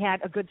 we had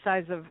a good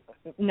size of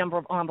number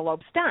of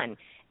envelopes done.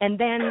 And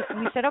then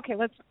we said, okay,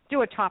 let's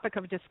do a topic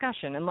of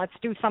discussion, and let's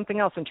do something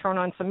else and turn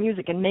on some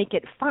music and make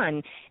it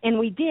fun. And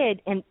we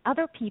did, and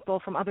other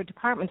people from other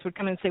departments would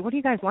come in and say, what are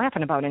you guys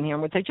laughing about in here?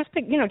 And we'd say,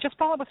 just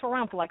follow us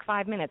around for like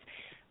 5 minutes.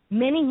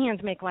 Many hands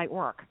make light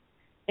work.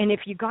 And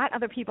if you got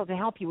other people to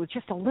help you with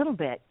just a little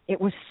bit,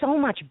 it was so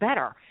much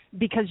better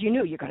because you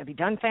knew you're going to be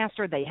done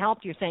faster. They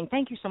helped. You're saying,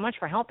 thank you so much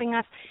for helping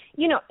us.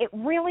 It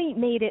really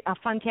made it a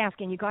fun task,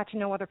 and you got to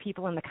know other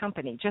people in the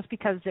company just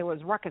because there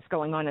was ruckus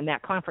going on in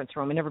that conference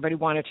room and everybody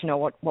wanted to know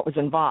what was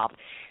involved.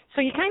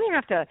 So you kind of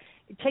have to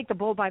take the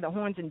bull by the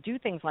horns and do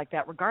things like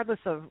that regardless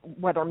of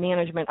whether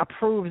management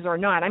approves or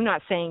not. I'm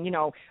not saying,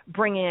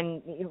 bring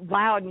in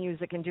loud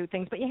music and do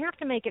things, but you have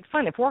to make it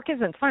fun. If work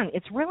isn't fun,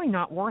 it's really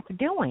not worth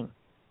doing.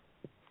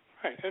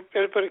 Right,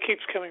 but it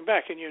keeps coming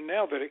back, and you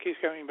nailed it. It keeps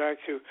coming back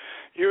to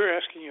you're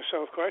asking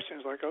yourself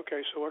questions like,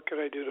 okay, so what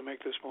could I do to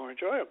make this more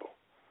enjoyable?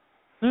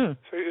 So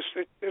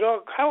it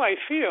all, how I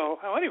feel,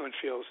 how anyone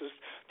feels, is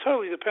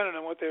totally dependent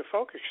on what they're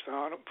focusing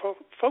on,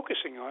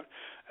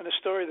 and the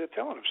story they're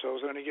telling themselves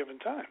at any given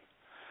time.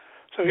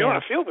 So if you want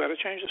to feel better,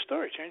 change the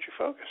story, change your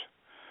focus.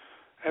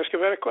 Ask a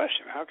better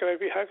question. How could I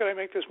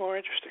make this more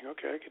interesting?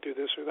 Okay, I could do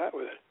this or that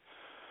with it.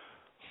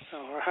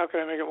 Or how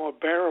can I make it more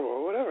bearable,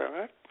 or whatever. I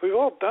mean, we've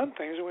all done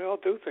things and we all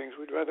do things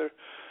we'd rather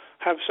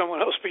have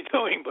someone else be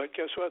doing, but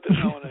guess what?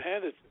 There's no one to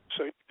hand it to, so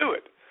you do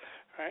it,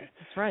 right?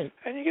 That's right.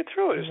 And you get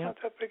through it. It's not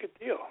that big a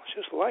deal. It's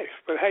just life.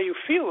 But how you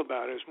feel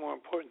about it is more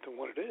important than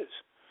what it is.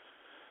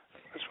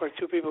 That's why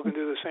two people can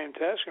do the same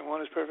task and one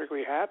is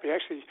perfectly happy.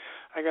 Actually,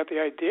 I got the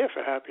idea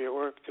for Happy at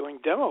Work doing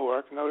demo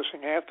work,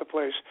 noticing half the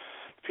place,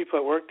 the people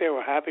that worked there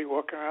were happy,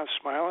 walking around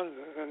smiling,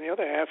 and the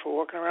other half were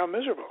walking around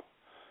miserable.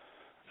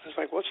 It's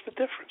like, what's the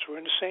difference?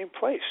 We're in the same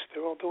place.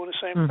 They're all doing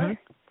the same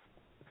thing.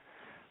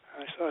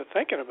 And I started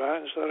thinking about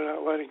it and started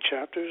outlining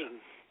chapters,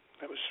 and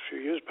that was a few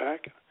years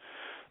back.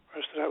 The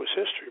rest of that was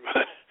history.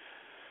 But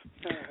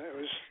it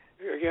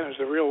was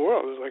the real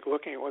world. It was like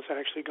looking at what's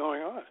actually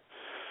going on.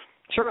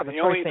 Sure, and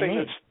the only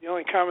thing the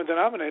only common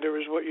denominator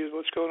is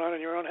what's going on in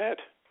your own head.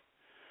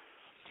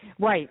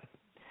 Right.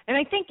 And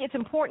I think it's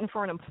important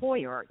for an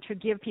employer to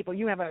give people,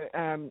 you have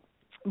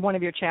one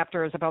of your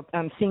chapters about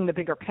seeing the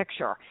bigger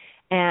picture.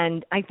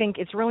 And I think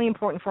it's really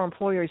important for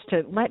employers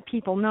to let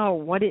people know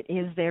what it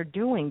is they're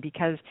doing,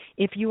 because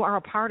if you are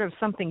a part of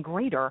something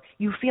greater,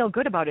 you feel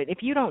good about it. If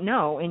you don't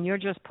know and you're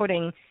just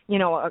putting,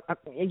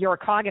 you're a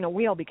cog in a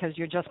wheel because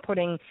you're just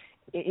putting,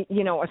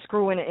 a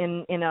screw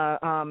in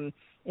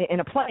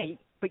a plate,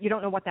 but you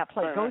don't know what that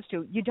plate goes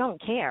to, you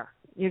don't care.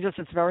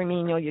 It's very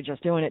menial. You're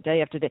just doing it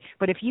day after day.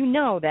 But if you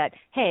know that,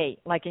 hey,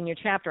 like in your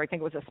chapter, I think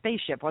it was a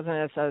spaceship, wasn't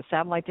it? A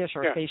satellite dish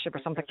or a spaceship or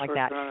something like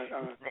that.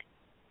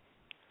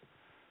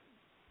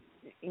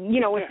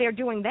 If they're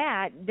doing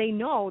that, they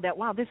know that,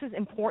 wow, this is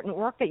important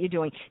work that you're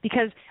doing.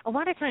 Because a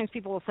lot of times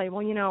people will say,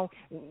 well,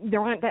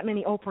 there aren't that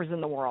many Oprahs in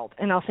the world.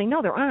 And I'll say,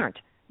 no, there aren't.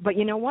 But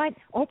you know what?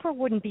 Oprah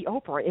wouldn't be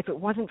Oprah if it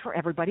wasn't for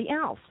everybody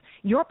else.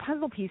 Your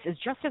puzzle piece is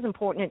just as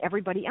important as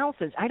everybody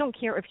else's. I don't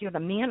care if you're the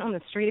man on the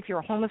street, if you're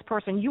a homeless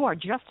person, you are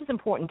just as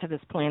important to this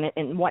planet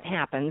and what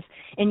happens,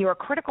 and you're a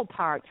critical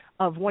part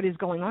of what is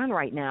going on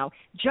right now,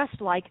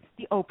 just like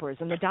the Oprahs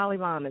and the Dalai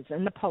Lamas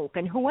and the Pope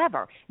and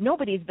whoever.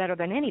 Nobody's better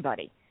than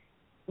anybody.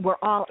 We're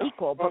all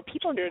equal, but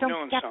people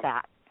don't get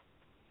that.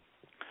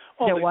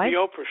 Well, the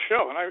Oprah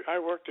show, and I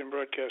worked in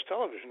broadcast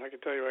television. I can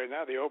tell you right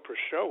now, the Oprah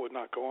show would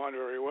not go on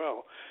very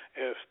well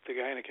if the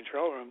guy in the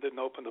control room didn't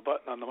open the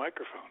button on the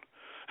microphone.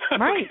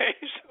 Right. Okay,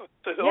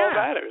 so it all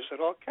matters.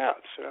 It all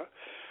counts.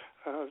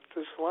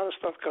 There's a lot of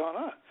stuff going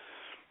on.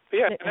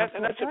 But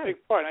and that's a big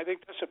part. I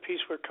think that's a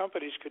piece where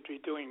companies could be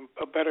doing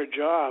a better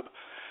job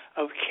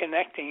of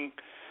connecting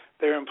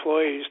their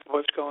employees to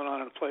what's going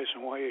on in a place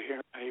and why you're here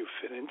and how you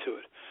fit into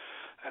it.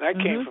 And that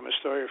came from a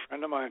story a friend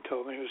of mine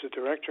told me. He was a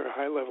director, a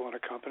high level in a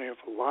company with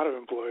a lot of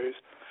employees,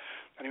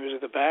 and he was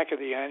at the back of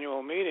the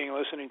annual meeting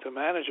listening to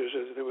managers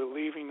as they were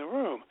leaving the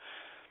room.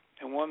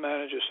 And one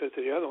manager said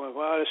to the other one,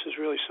 wow, this is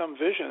really some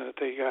vision that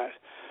they got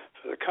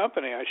for the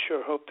company. I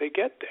sure hope they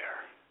get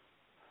there.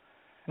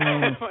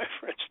 And my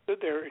friend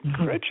stood there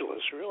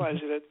incredulous,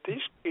 realizing that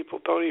these people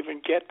don't even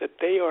get that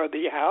they are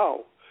the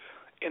how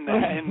in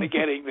the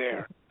getting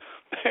there.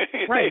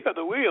 They are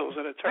the wheels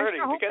that are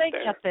turning to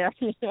get there.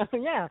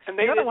 And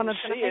they're the one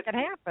that's going to make it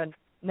happen.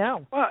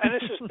 No. Well, and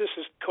this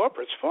is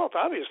corporate's fault.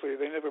 Obviously,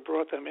 they never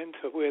brought them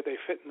into where they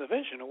fit in the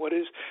vision. Or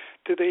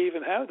do they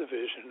even have the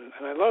vision?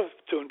 And I love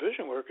doing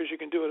vision work because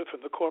you can do it from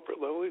the corporate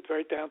level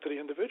right down to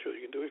the individual.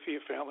 You can do it for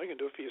your family, you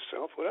can do it for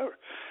yourself, whatever.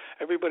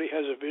 Everybody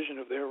has a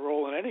vision of their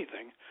role in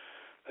anything.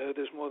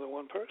 There's more than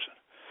one person.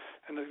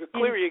 And the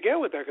clearer you get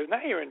with that, because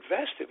now you're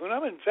invested. When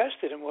I'm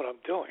invested in what I'm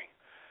doing,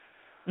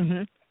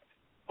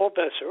 all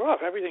bets are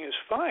off. Everything is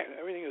fine.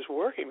 Everything is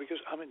working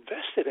because I'm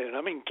invested in it.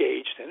 I'm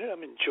engaged in it.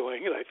 I'm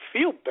enjoying it. I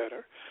feel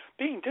better.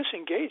 Being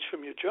disengaged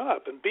from your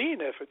job and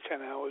being there for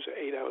 10 hours or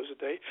 8 hours a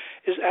day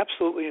is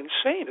absolutely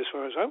insane as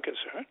far as I'm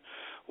concerned.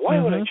 Why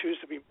would I choose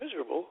to be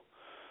miserable?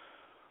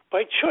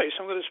 By choice,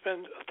 I'm going to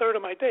spend a third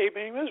of my day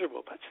being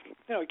miserable. That's,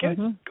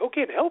 go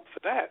get help for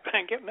that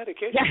and get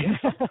medication.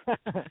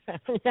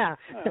 Yeah.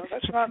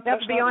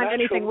 That's beyond not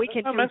anything we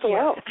can do. Mental here.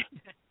 health.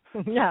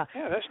 Yeah,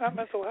 that's not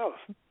mental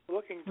health.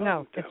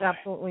 No, it's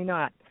absolutely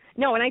not.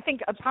 No, and I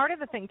think a part of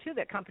the thing, too,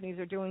 that companies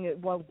are doing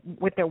well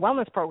with their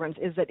wellness programs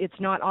is that it's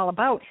not all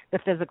about the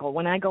physical.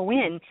 When I go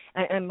in,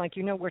 and like,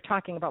 we're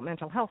talking about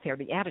mental health here,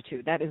 the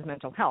attitude, that is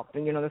mental health.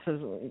 And, this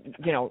is,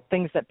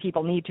 things that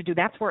people need to do.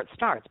 That's where it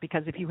starts,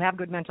 because if you have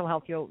good mental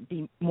health, you'll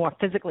be more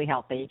physically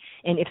healthy.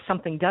 And if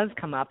something does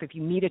come up, if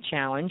you meet a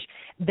challenge,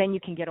 then you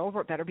can get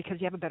over it better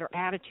because you have a better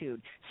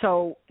attitude.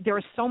 So there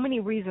are so many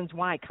reasons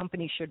why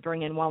companies should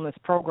bring in wellness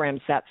programs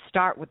that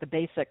start with the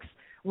basics,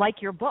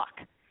 like your book,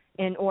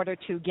 in order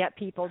to get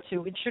people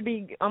to, it should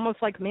be almost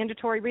like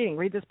mandatory reading.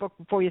 Read this book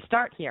before you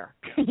start here.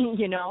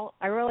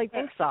 I really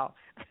think so.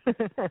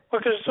 Because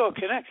it's all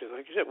connected.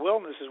 Like you said,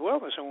 wellness is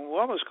wellness. And when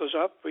wellness goes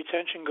up,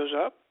 retention goes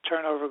up,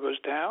 turnover goes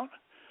down,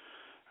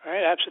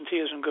 right?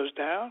 Absenteeism goes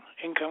down,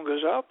 income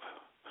goes up.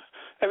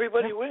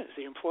 Everybody wins.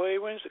 The employee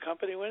wins, the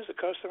company wins, the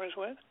customers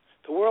win.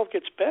 The world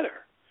gets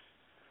better.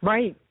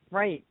 Right.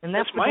 And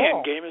that's my goal.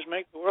 end game, is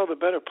make the world a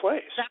better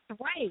place.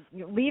 That's right.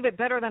 You leave it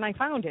better than I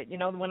found it,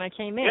 when I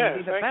came in. Yeah,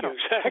 leave it better.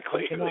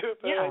 Exactly. Leave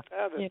it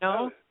better than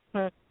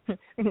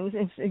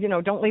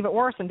don't leave it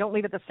worse and don't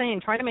leave it the same.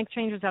 Try to make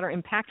changes that are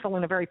impactful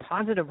in a very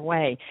positive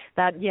way.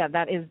 That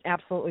is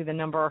absolutely the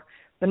number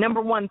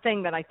one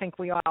thing that I think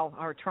we all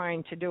are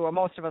trying to do, or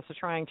most of us are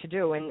trying to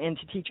do, and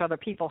to teach other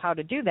people how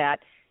to do that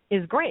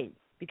is great,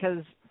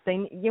 because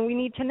we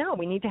need to know.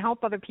 We need to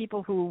help other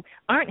people who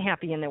aren't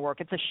happy in their work.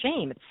 It's a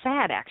shame. It's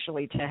sad,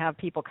 actually, to have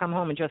people come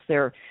home and just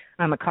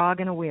I'm a cog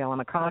in a wheel. I'm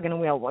a cog in a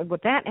wheel.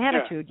 With that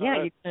attitude,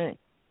 you can,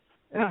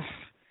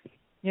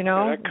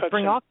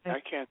 bring off. I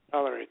can't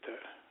tolerate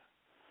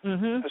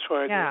that. That's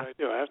why I do what I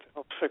do. I have to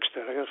help fix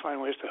that. I got to find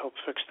ways to help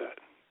fix that.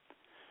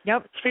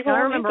 Yep. People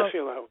don't need to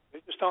feel that way. They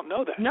just don't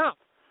know that. No.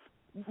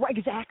 Right,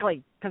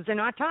 exactly, because they're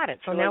not taught it.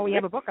 So now we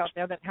have a book out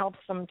there that helps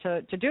them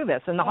to do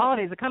this. And the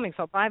holidays are coming,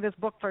 so buy this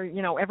book for,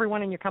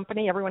 everyone in your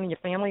company, everyone in your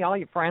family, all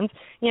your friends.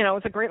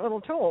 It's a great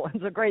little tool.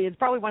 It's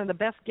probably one of the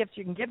best gifts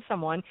you can give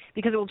someone,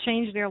 because it will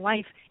change their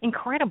life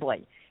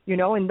incredibly,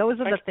 and those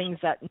are the things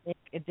that make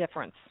a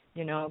difference,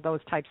 those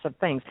types of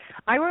things.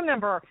 I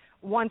remember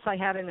once I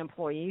had an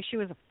employee. She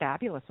was a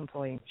fabulous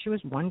employee. She was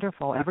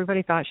wonderful.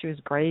 Everybody thought she was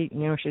great.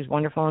 She was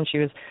wonderful, and she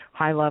was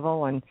high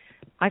level, and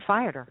I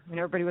fired her. And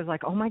everybody was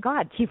like, oh, my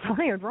God, you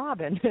fired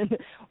Robin.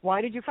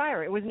 Why did you fire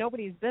her? It was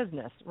nobody's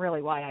business,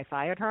 really, why I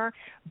fired her.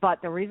 But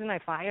the reason I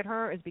fired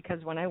her is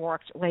because when I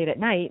worked late at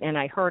night and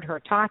I heard her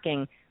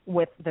talking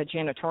with the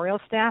janitorial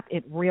staff,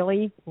 it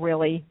really,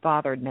 really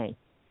bothered me.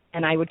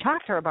 And I would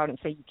talk to her about it and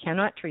say, you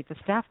cannot treat the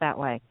staff that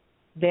way.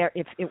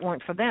 If it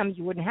weren't for them,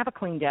 you wouldn't have a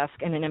clean desk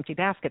and an empty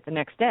basket the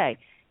next day.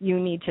 You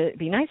need to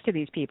be nice to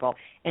these people.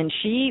 And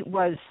she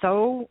was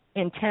so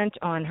intent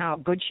on how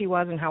good she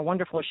was and how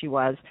wonderful she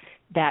was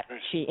that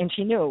she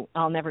knew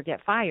I'll never get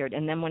fired.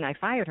 And then when I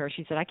fired her,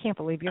 she said, I can't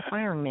believe you're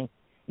firing me.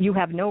 You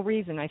have no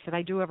reason. I said,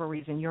 I do have a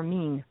reason. You're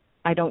mean.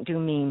 I don't do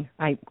mean.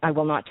 I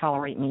will not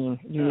tolerate mean.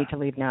 You need to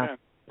leave now.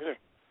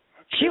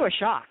 She was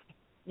shocked.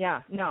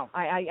 Yeah, no,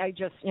 I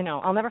just,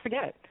 I'll never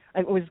forget it.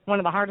 It was one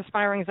of the hardest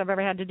firings I've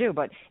ever had to do,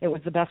 but it was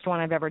the best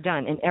one I've ever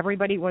done. And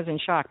everybody was in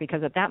shock,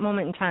 because at that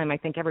moment in time, I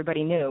think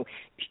everybody knew,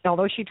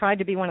 although she tried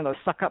to be one of those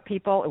suck-up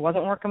people, it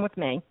wasn't working with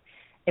me.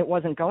 It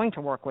wasn't going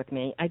to work with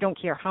me. I don't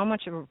care how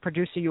much of a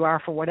producer you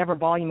are for whatever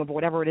volume of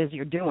whatever it is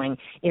you're doing.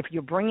 If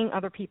you're bringing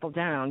other people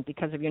down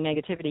because of your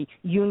negativity,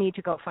 you need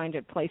to go find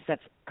a place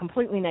that's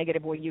completely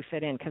negative where you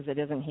fit in, because it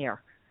isn't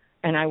here.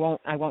 And I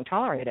won't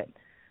tolerate it.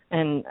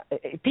 And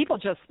people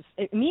just,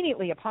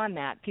 immediately upon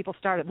that, people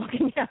started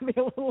looking at me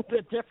a little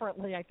bit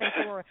differently. I think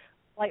they were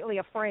slightly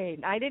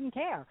afraid. I didn't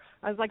care.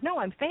 I was like, no,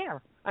 I'm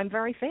fair. I'm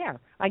very fair.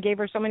 I gave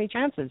her so many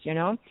chances,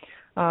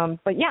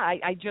 But, yeah,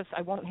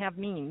 I won't have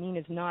mean. Mean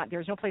is not,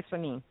 there's no place for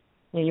mean.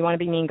 You want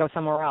to be mean, go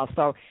somewhere else.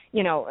 So,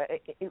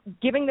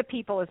 giving the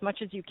people as much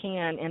as you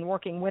can and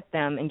working with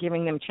them and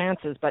giving them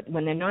chances. But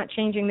when they're not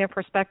changing their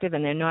perspective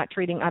and they're not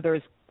treating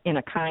others in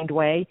a kind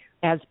way,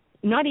 as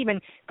not even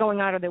going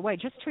out of their way,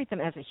 just treat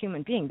them as a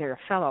human being. They're a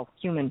fellow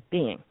human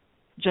being.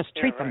 Just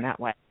treat them that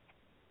way.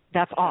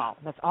 That's all.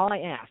 That's all I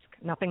ask,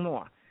 nothing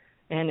more.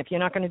 And if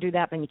you're not going to do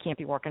that, then you can't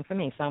be working for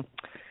me. So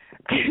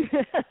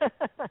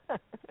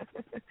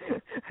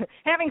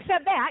having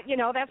said that,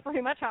 that's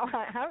pretty much how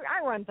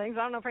I run things.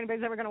 I don't know if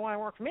anybody's ever going to want to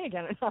work for me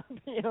again. Like,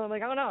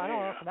 oh, no, I don't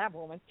work for that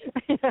woman.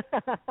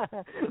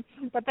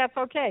 But that's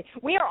okay.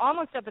 We are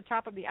almost at the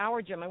top of the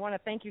hour, Jim. I want to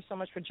thank you so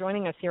much for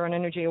joining us here on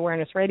Energy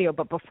Awareness Radio.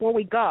 But before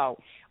we go,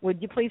 would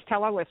you please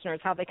tell our listeners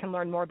how they can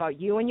learn more about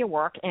you and your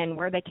work and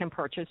where they can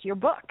purchase your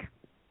book?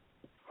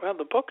 Well,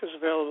 the book is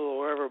available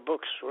wherever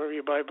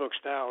you buy books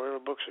now, wherever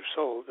books are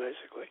sold,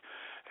 basically.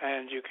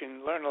 And you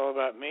can learn all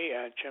about me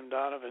at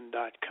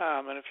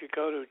jimdonovan.com. And if you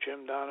go to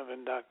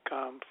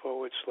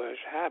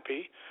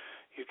jimdonovan.com/happy,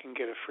 you can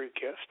get a free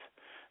gift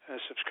and a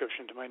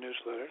subscription to my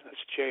newsletter.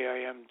 That's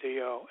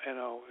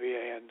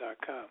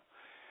JIMDONOVAN.com.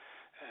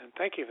 And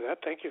thank you for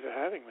that. Thank you for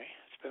having me.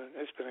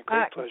 It's been a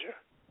great pleasure.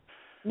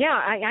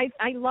 Yeah,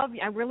 I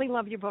really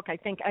love your book. I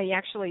think I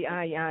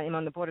am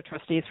on the board of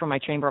trustees for my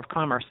Chamber of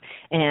Commerce,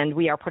 and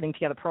we are putting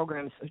together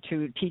programs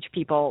to teach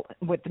people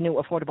with the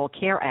new Affordable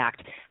Care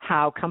Act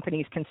how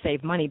companies can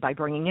save money by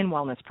bringing in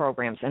wellness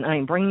programs. And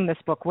I'm bringing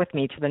this book with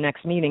me to the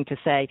next meeting to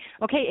say,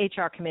 okay,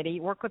 HR committee,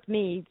 work with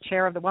me,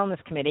 chair of the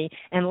wellness committee,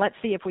 and let's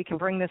see if we can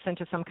bring this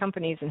into some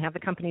companies and have the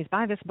companies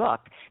buy this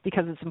book,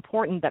 because it's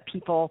important that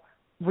people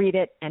read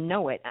it and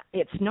know it.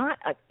 It's not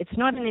an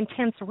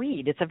intense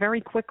read. It's a very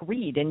quick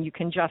read, and you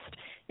can just,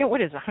 what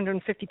is it,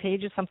 150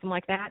 pages, something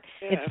like that?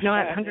 Yeah, it's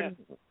not 100.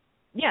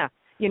 Yeah.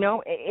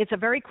 It's a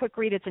very quick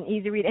read. It's an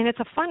easy read, and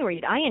it's a fun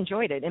read. I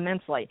enjoyed it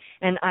immensely,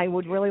 and I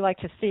would really like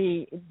to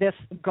see this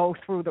go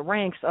through the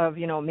ranks of,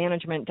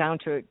 management down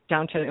to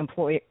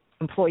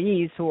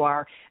employees who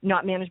are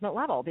not management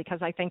level,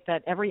 because I think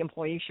that every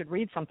employee should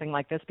read something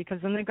like this, because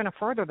then they're going to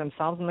further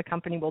themselves and the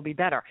company will be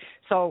better.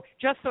 So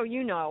just so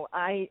you know,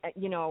 I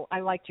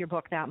liked your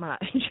book that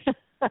much.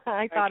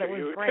 I thought it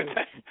was great.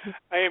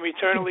 I am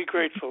eternally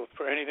grateful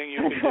for anything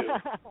you can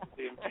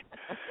do.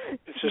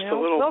 It's just a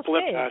little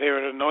blip out here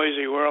in a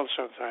noisy world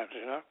sometimes,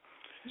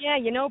 Yeah,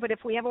 but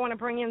if we ever want to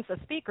bring in a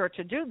speaker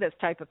to do this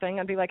type of thing,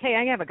 I'd be like, hey,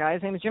 I have a guy.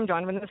 His name is Jim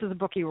Donovan. This is a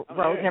book he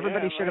wrote, and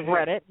everybody should have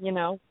read it.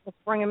 Let's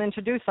bring him in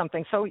to do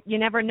something. So you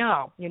never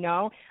know,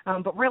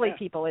 But really,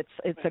 people,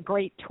 it's a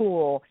great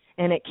tool,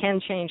 and it can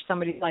change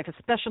somebody's life,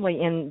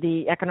 especially in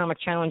the economic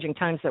challenging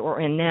times that we're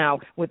in now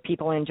with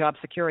people in job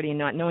security and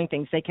not knowing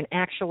things. They can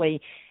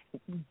actually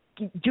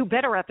do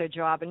better at their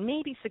job and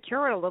maybe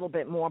secure it a little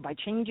bit more by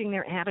changing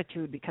their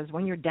attitude, because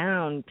when you're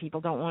down,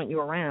 people don't want you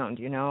around,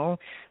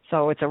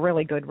 So it's a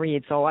really good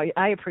read. So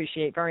I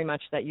appreciate very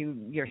much that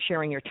you're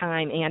sharing your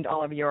time and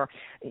all of your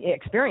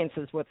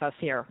experiences with us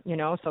here,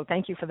 So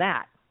thank you for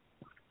that.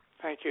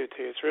 Thank you,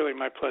 T. It's really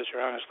my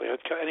pleasure, honestly.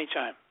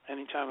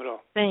 Anytime at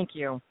all. Thank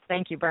you.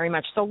 Thank you very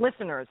much. So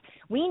listeners,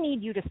 we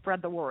need you to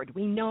spread the word.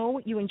 We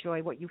know you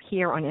enjoy what you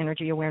hear on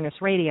Energy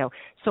Awareness Radio,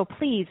 so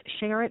please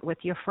share it with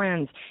your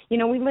friends. We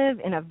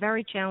live in a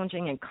very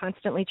challenging and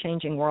constantly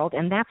changing world,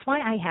 and that's why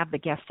I have the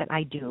guests that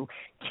I do,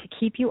 to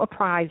keep you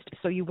apprised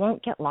so you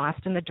won't get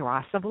lost in the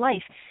dross of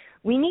life.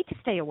 We need to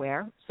stay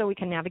aware so we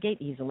can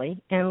navigate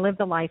easily and live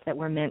the life that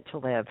we're meant to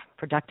live,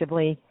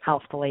 productively,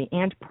 healthfully,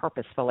 and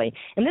purposefully.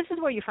 And this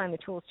is where you find the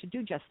tools to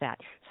do just that.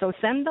 So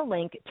send the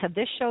link to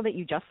this show that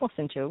you just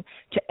listened to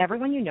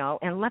everyone you know,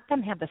 and let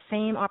them have the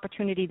same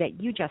opportunity that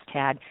you just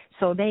had,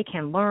 so they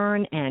can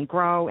learn and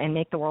grow and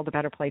make the world a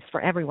better place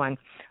for everyone.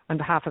 On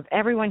behalf of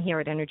everyone here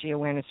at Energy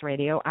Awareness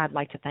Radio, I'd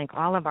like to thank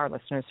all of our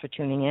listeners for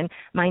tuning in.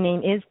 My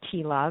name is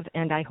T. Love,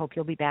 and I hope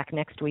you'll be back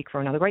next week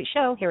for another great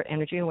show here at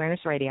Energy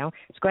Awareness Radio.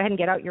 So go ahead and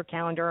get out your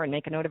calendar and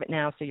make a note of it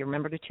now so you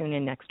remember to tune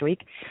in next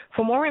week.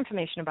 For more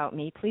information about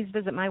me, please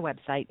visit my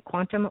website,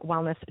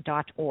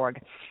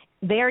 quantumwellness.org.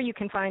 There you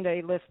can find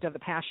a list of the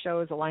past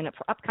shows, a lineup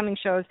for upcoming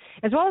shows,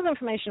 as well as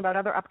information about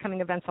other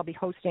upcoming events I'll be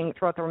hosting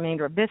throughout the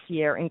remainder of this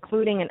year,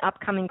 including an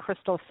upcoming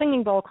Crystal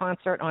Singing Bowl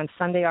concert on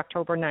Sunday,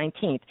 October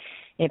 19th.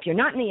 If you're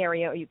not in the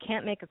area or you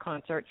can't make a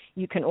concert,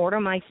 you can order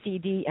my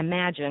CD,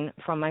 Imagine,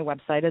 from my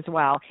website as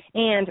well.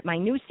 And my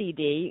new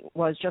CD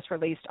was just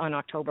released on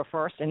October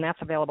 1st, and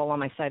that's available on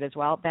my site as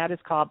well. That is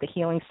called The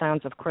Healing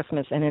Sounds of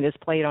Christmas, and it is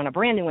played on a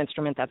brand new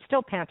instrument that's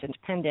still patent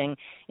pending.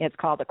 It's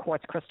called a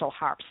quartz crystal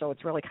harp, so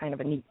it's really kind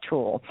of a neat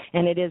tool.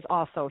 And it is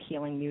also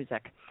healing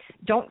music.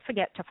 Don't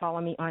forget to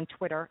follow me on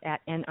Twitter at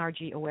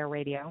NRG Aware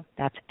Radio.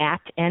 That's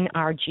at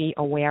NRG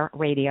Aware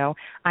Radio.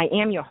 I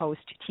am your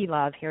host, T.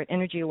 Love, here at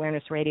Energy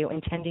Awareness Radio,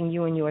 intending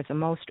you and yours a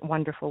most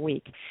wonderful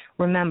week.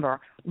 Remember,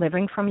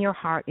 living from your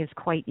heart is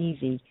quite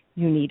easy.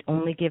 You need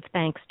only give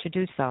thanks to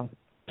do so.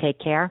 Take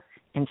care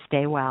and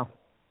stay well.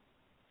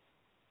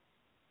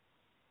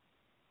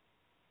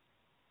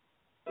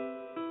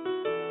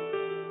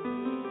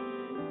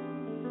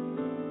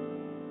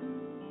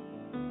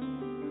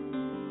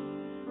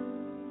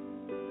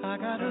 I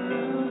got a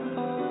roof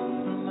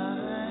over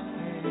my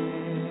head.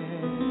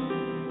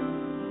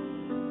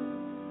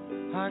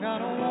 I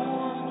got a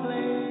warm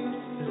place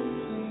to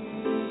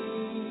sleep.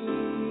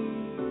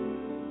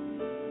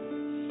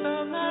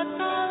 Some nights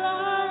I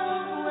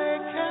lie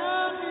awake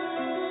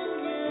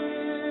counting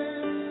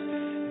years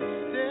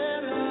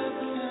instead of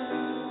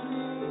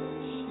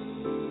counting sheep.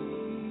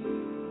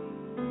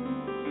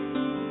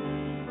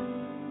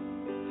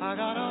 I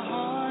got a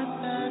heart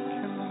that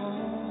can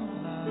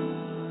hold love.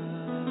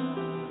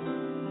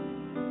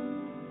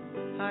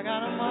 I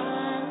got a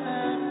mind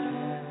that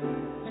can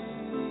think.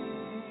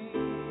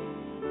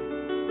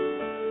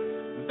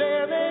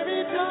 There may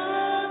be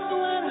times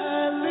when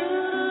I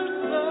lose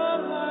the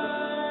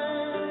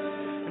light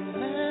and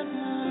let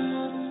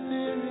my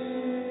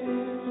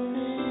spirit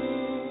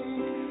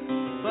sink,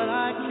 but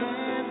I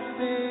can't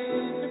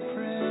stay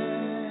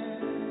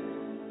depressed.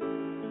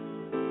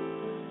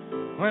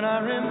 when I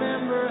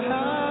remember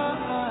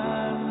how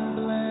I'm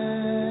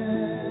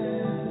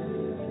blessed.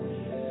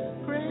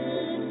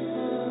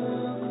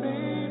 Grateful,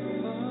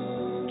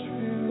 grateful,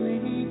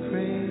 truly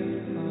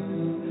grateful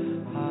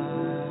I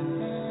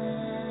am.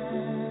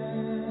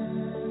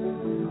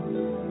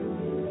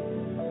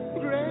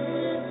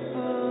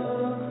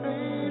 Grateful,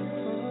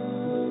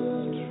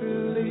 grateful,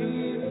 truly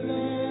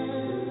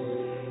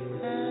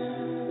blessed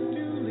and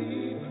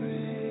duly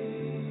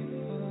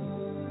grateful.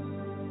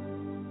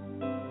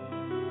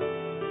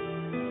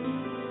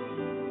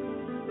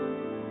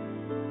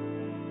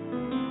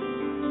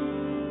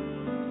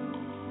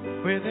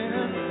 Within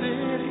a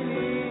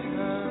city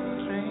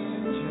of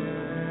strangers,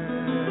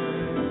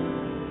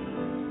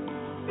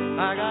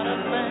 I got a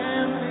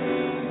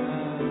family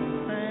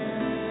of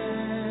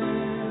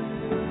friends.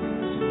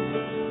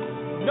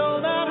 No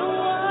matter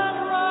what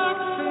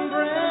rocks and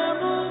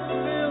brambles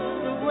fill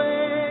the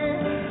way,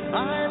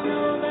 I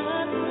know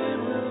that they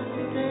will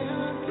stay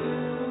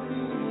until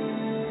the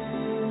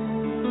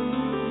end.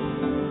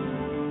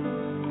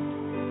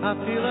 I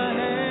feel a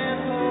hand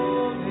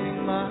holding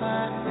my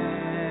hand.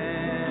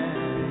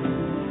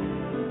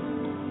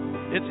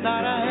 It's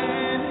not a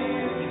hand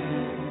you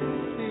can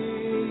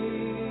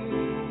see,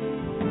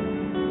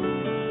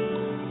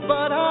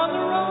 but on the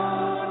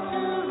road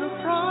to the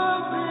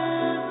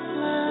promised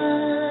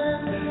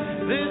land,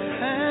 this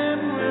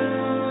hand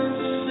will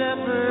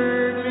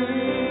shepherd me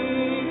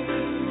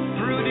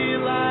through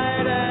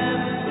delight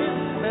and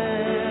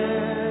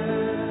despair,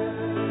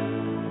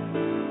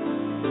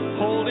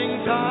 holding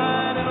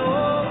tight and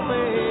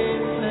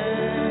always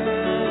there.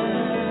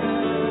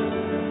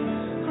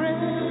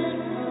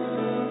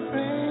 Grateful,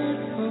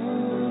 grateful,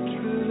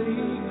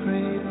 truly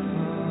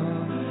grateful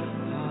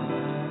I am.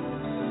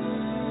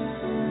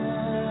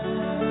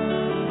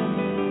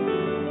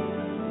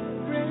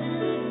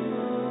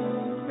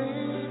 Grateful,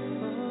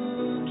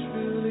 grateful,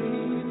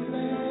 truly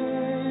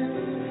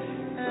blessed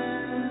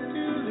and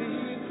duly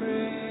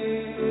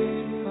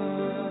grateful.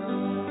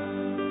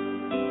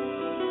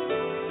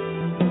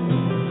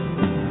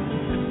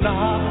 It's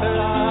not that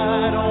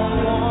I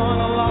don't want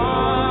to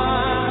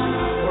lie,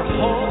 or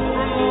hope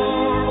for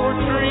more, or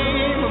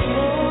dream of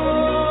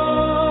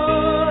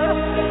more,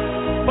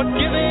 but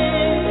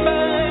giving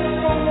thanks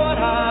for what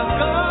I've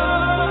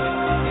got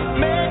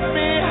makes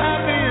me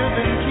happier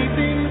than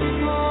keeping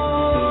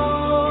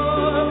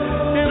score.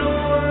 In a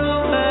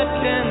world that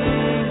can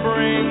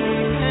bring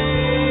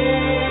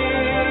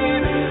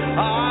pain, I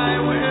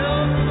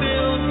will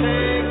still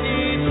take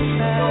each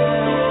chance.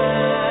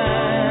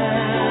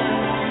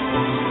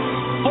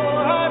 For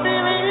I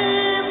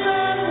believe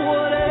that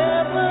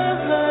whatever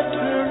the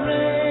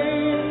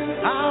terrain,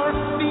 our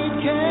feet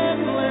can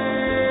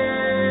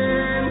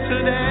learn to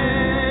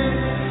dance.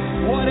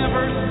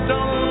 Whatever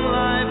stone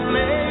life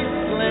may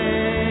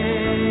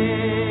fling,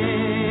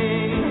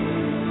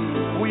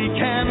 we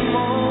can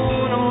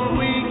moan or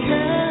we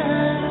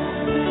can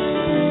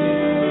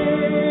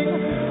sing.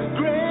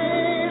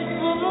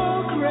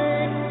 Grateful,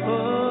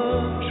 grateful,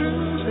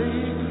 truly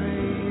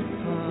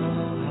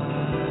grateful I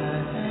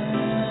am.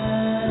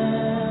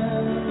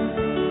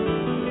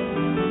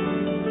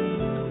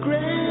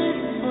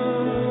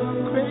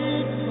 Grateful,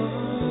 grateful,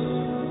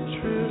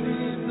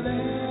 truly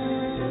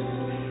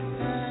blessed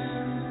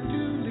and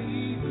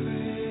duly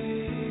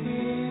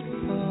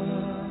grateful.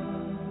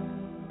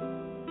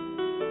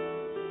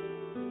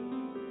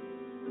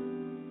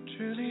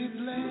 Truly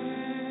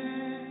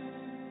blessed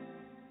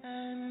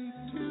and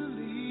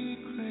duly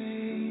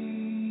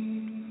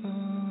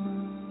grateful.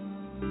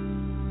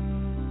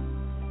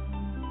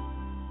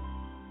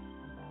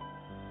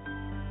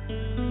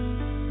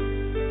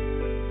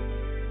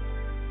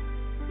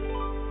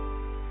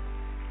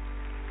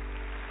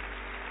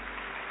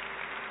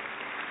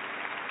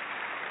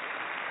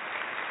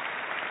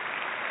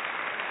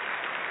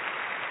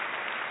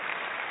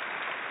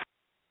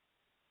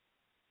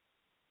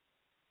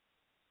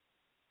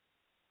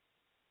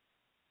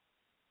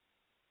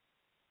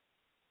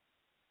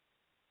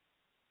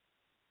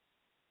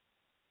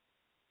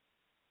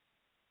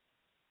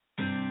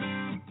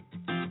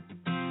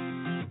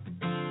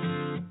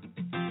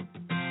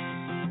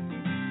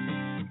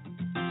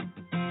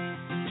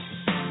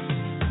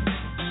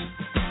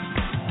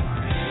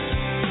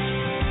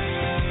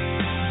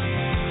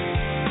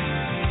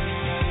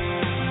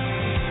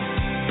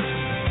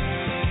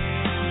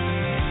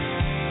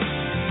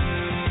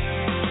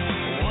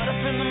 What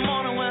if in the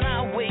morning when I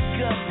wake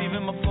up,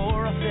 even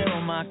before I fill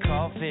my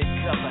coffee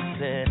cup, I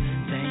said,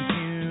 thank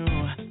you,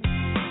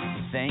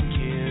 thank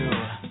you.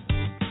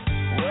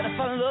 What if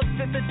I looked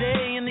at the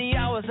day and the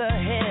hours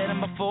ahead,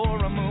 and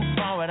before I moved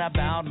forward, I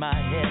bowed my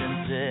head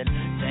and said,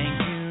 thank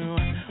you,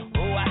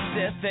 oh, I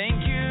said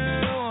thank you.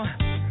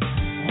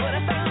 What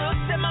if I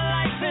looked at my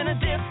life in a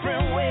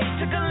different way,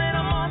 took a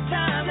little more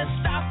time to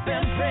stop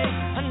and pray?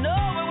 I know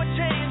it would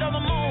change all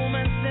the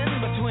moments in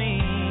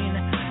between.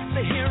 So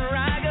here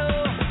I go.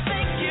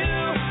 Thank you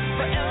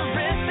for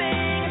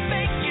everything.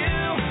 Thank you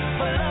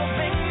for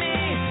loving me.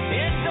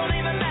 It don't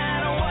even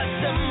matter what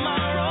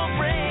tomorrow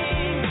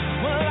brings.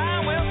 Well, I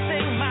will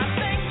sing my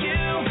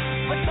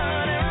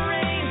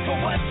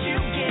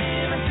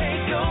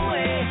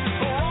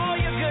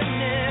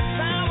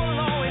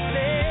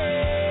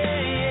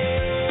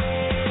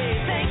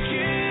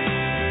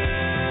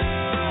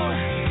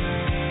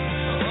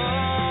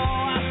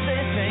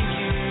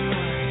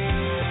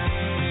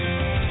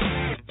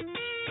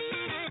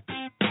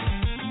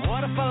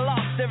if I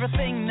lost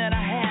everything that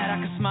I had,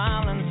 I could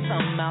smile and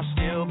somehow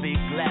still be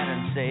glad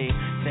and say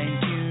thank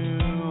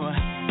you,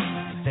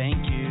 thank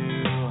you.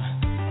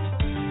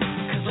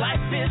 'Cause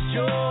life is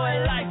joy,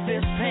 life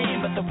is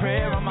pain, but the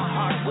prayer of my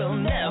heart will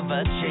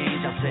never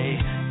change. I say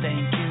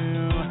thank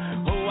you,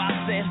 oh I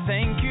say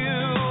thank you.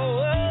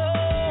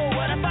 Oh,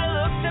 what if I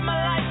looked at my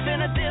life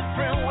in a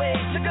different way,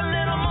 took a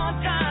little more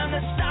time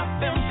to stop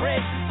and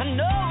pray? I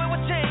know it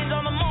would change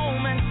all the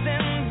moments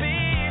in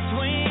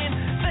between.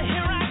 So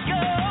here I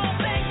go,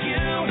 thank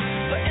you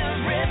for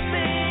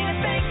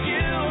everything, thank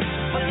you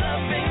for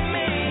loving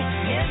me.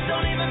 It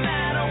don't even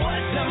matter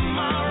what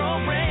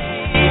tomorrow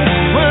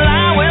brings. Well,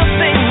 I will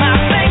sing my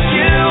thank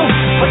you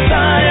for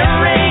sun and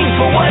rain,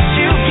 for what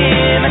you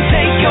give and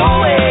take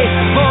away,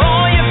 for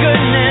all your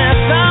goodness.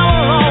 I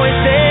will always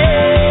say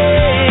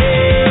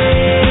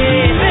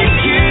thank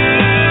you.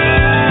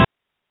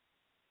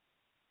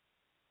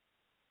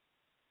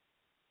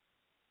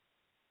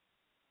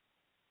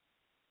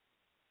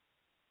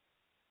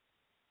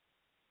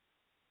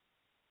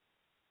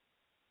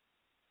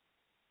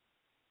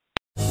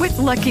 With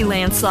Lucky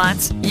Land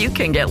Slots, you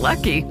can get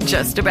lucky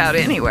just about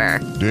anywhere.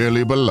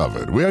 Dearly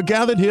beloved, we are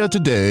gathered here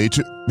today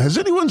to... Has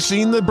anyone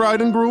seen the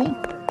bride and groom?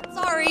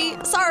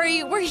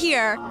 Sorry, we're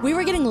here. We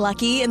were getting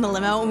lucky in the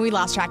limo and we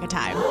lost track of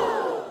time.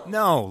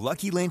 No,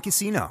 Lucky Land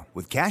Casino,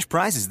 with cash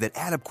prizes that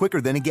add up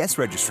quicker than a guest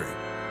registry.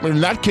 In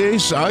that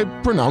case, I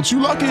pronounce you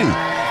lucky.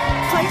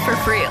 Play for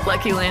free at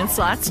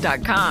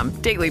LuckyLandSlots.com.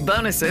 Daily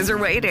bonuses are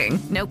waiting.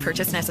 No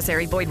purchase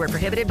necessary. Void where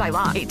prohibited by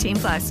law.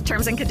 18+.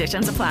 Terms and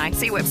conditions apply.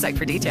 See website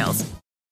for details.